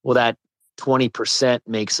 Well, that 20%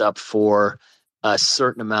 makes up for a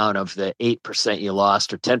certain amount of the 8% you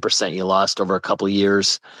lost or 10% you lost over a couple of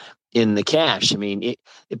years in the cash. I mean,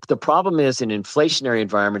 the problem is in inflationary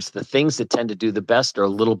environments, the things that tend to do the best are a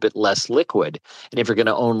little bit less liquid. And if you're going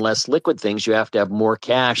to own less liquid things, you have to have more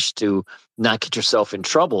cash to not get yourself in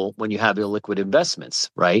trouble when you have illiquid investments,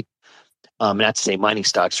 right? Not to say mining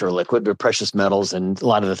stocks are liquid, but precious metals and a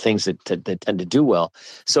lot of the things that tend to do well.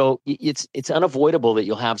 So it's unavoidable that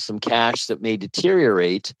you'll have some cash that may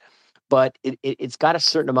deteriorate, but it's got a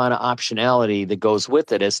certain amount of optionality that goes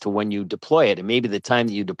with it as to when you deploy it. And maybe the time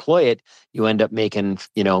that you deploy it, you end up making,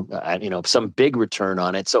 some big return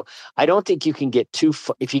on it. So I don't think you can get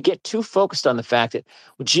if you get too focused on the fact that,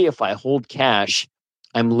 well, gee, if I hold cash,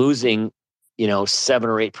 I'm losing, 7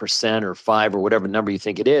 or 8% or 5 or whatever number you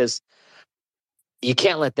think it is. You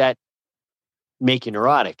can't let that make you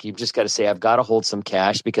neurotic. You've just got to say, I've got to hold some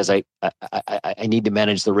cash because I need to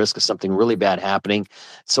manage the risk of something really bad happening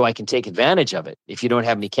so I can take advantage of it. If you don't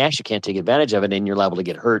have any cash, you can't take advantage of it, and you're liable to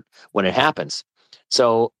get hurt when it happens.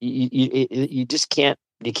 So you just can't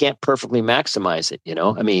perfectly maximize it.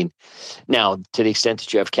 I mean, now to the extent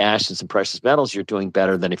that you have cash and some precious metals, you're doing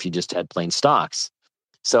better than if you just had plain stocks.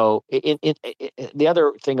 So the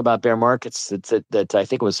other thing about bear markets that I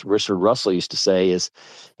think it was Richard Russell used to say is,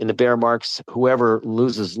 in the bear markets, whoever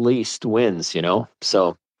loses least wins.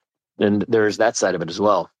 So then there's that side of it as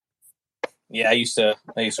well. Yeah, I used to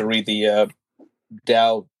read the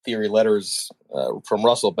Dow theory letters from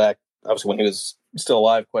Russell back, obviously when he was still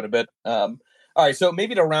alive, quite a bit. All right, so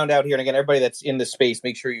maybe to round out here, and again, everybody that's in this space,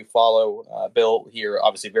 make sure you follow Bill here.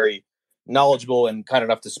 Obviously, very knowledgeable and kind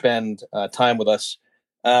enough to spend time with us.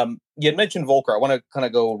 You had mentioned Volcker. I want to kind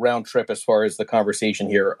of go round trip as far as the conversation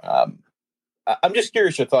here. I'm just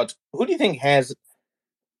curious your thoughts. Who do you think has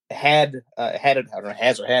had it? I don't know,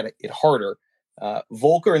 has or had it harder?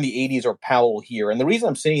 Volcker in the 80s or Powell here? And the reason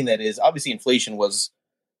I'm saying that is obviously inflation was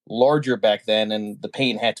larger back then, and the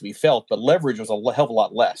pain had to be felt, but leverage was a hell of a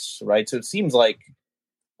lot less, right? So it seems like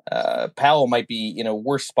Powell might be in a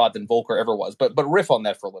worse spot than Volcker ever was. But riff on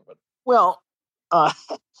that for a little bit. Well,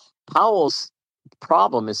 Powell's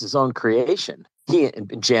problem is his own creation. He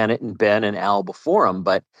and Janet and Ben and Al before him,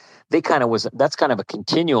 but that's kind of a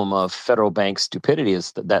continuum of federal bank stupidity,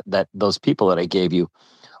 is that those people that I gave you.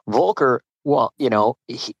 Volcker, well,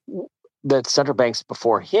 the central banks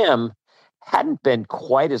before him hadn't been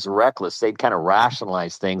quite as reckless. They'd kind of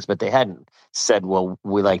rationalized things, but they hadn't said, well,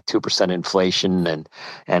 we like 2% inflation and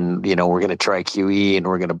we're going to try QE and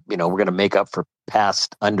we're going to make up for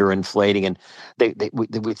past underinflating. And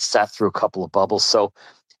we sat through a couple of bubbles. So,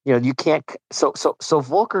 you can't. So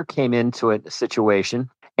Volcker came into a situation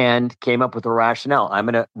and came up with a rationale. I'm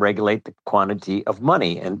going to regulate the quantity of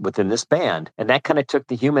money and within this band. And that kind of took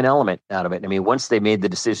the human element out of it. I mean, once they made the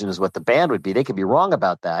decision as what the band would be, they could be wrong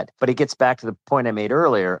about that. But it gets back to the point I made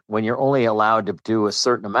earlier. When you're only allowed to do a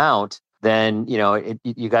certain amount, then,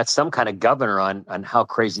 you got some kind of governor on how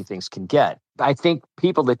crazy things can get. I think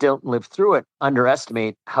people that don't live through it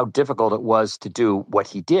underestimate how difficult it was to do what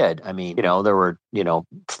he did. I mean, there were,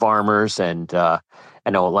 farmers and I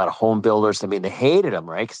know a lot of home builders. I mean, they hated him,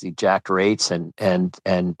 right? Because he jacked rates and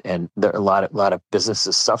there, a lot of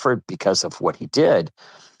businesses suffered because of what he did.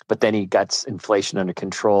 But then he got inflation under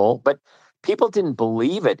control. But people didn't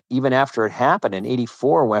believe it even after it happened in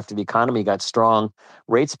 '84, after the economy got strong.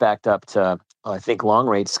 Rates backed up to, I think long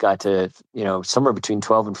rates got to, somewhere between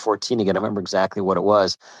 12 and 14 again. I remember exactly what it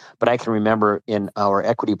was. But I can remember in our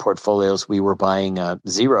equity portfolios, we were buying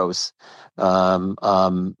zeros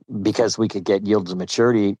because we could get yields of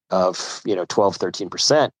maturity of, 12,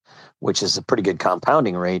 13%, which is a pretty good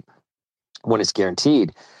compounding rate when it's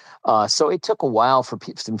guaranteed. So it took a while for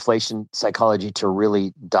inflation psychology to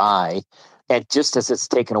really die. And just as it's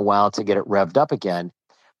taken a while to get it revved up again,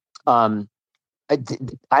 I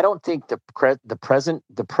don't think the present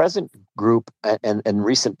group and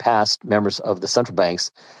recent past members of the central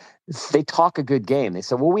banks, they talk a good game. They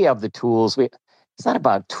say, well, we have the tools. It's not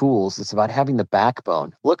about tools. It's about having the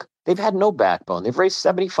backbone. Look, they've had no backbone. They've raised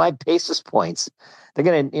 75 basis points. They're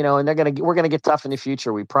going to, and we're going to get tough in the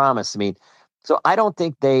future. We promise. I mean, so I don't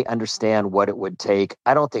think they understand what it would take.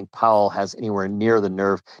 I don't think Powell has anywhere near the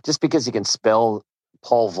nerve. Just because he can spell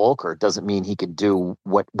Paul Volcker doesn't mean he could do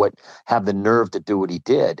what have the nerve to do what he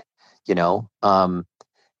did.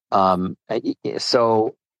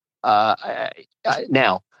 So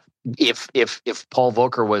now, if Paul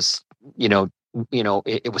Volcker was,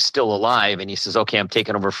 it was still alive, and he says, "Okay, I'm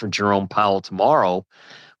taking over for Jerome Powell tomorrow,"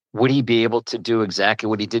 would he be able to do exactly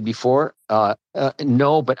what he did before?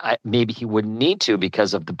 No, but maybe he wouldn't need to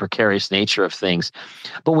because of the precarious nature of things.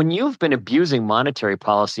 But when you've been abusing monetary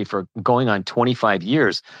policy for going on 25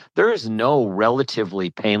 years, there is no relatively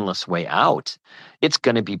painless way out. It's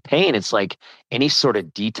going to be pain. It's like any sort of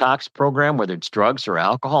detox program, whether it's drugs or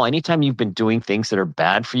alcohol. Anytime you've been doing things that are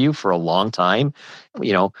bad for you for a long time,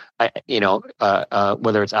 whether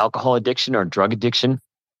it's alcohol addiction or drug addiction,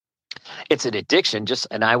 it's an addiction.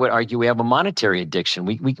 And I would argue we have a monetary addiction.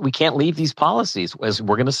 We can't leave these policies, as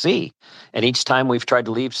we're going to see. And each time we've tried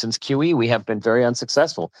to leave since QE, we have been very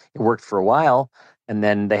unsuccessful. It worked for a while, and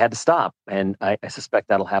then they had to stop. And I suspect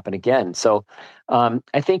that'll happen again. So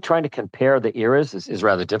I think trying to compare the eras is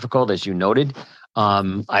rather difficult, as you noted.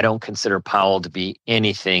 I don't consider Powell to be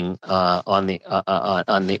anything on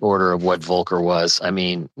the order of what Volcker was. I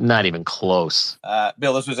mean, not even close.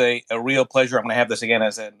 Bill, this was a real pleasure. I'm going to have this again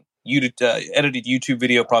as an edited YouTube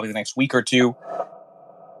video probably the next week or two.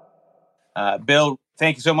 Bill,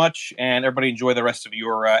 thank you so much, and everybody enjoy the rest of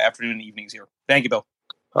your afternoon and evenings here. Thank you, Bill.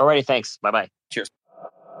 All righty, thanks. Bye-bye. Cheers.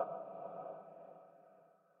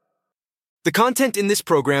 The content in this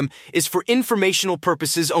program is for informational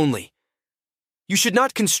purposes only. You should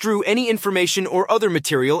not construe any information or other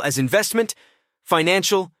material as investment,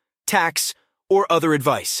 financial, tax, or other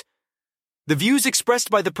advice. The views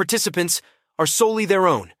expressed by the participants are solely their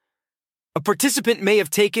own. A participant may have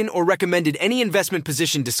taken or recommended any investment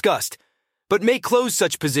position discussed, but may close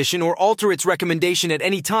such position or alter its recommendation at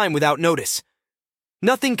any time without notice.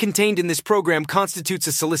 Nothing contained in this program constitutes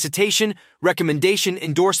a solicitation, recommendation,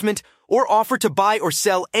 endorsement, or offer to buy or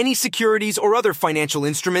sell any securities or other financial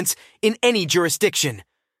instruments in any jurisdiction.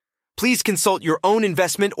 Please consult your own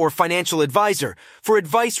investment or financial advisor for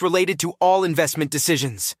advice related to all investment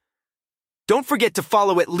decisions. Don't forget to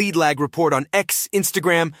follow at Lead Lag Report on X,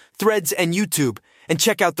 Instagram, Threads, and YouTube, and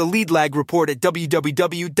check out the Lead Lag Report at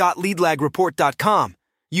www.leadlagreport.com.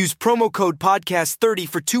 Use promo code podcast30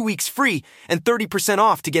 for 2 weeks free and 30%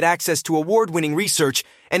 off to get access to award-winning research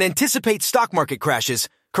and anticipate stock market crashes,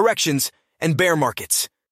 corrections, and bear markets.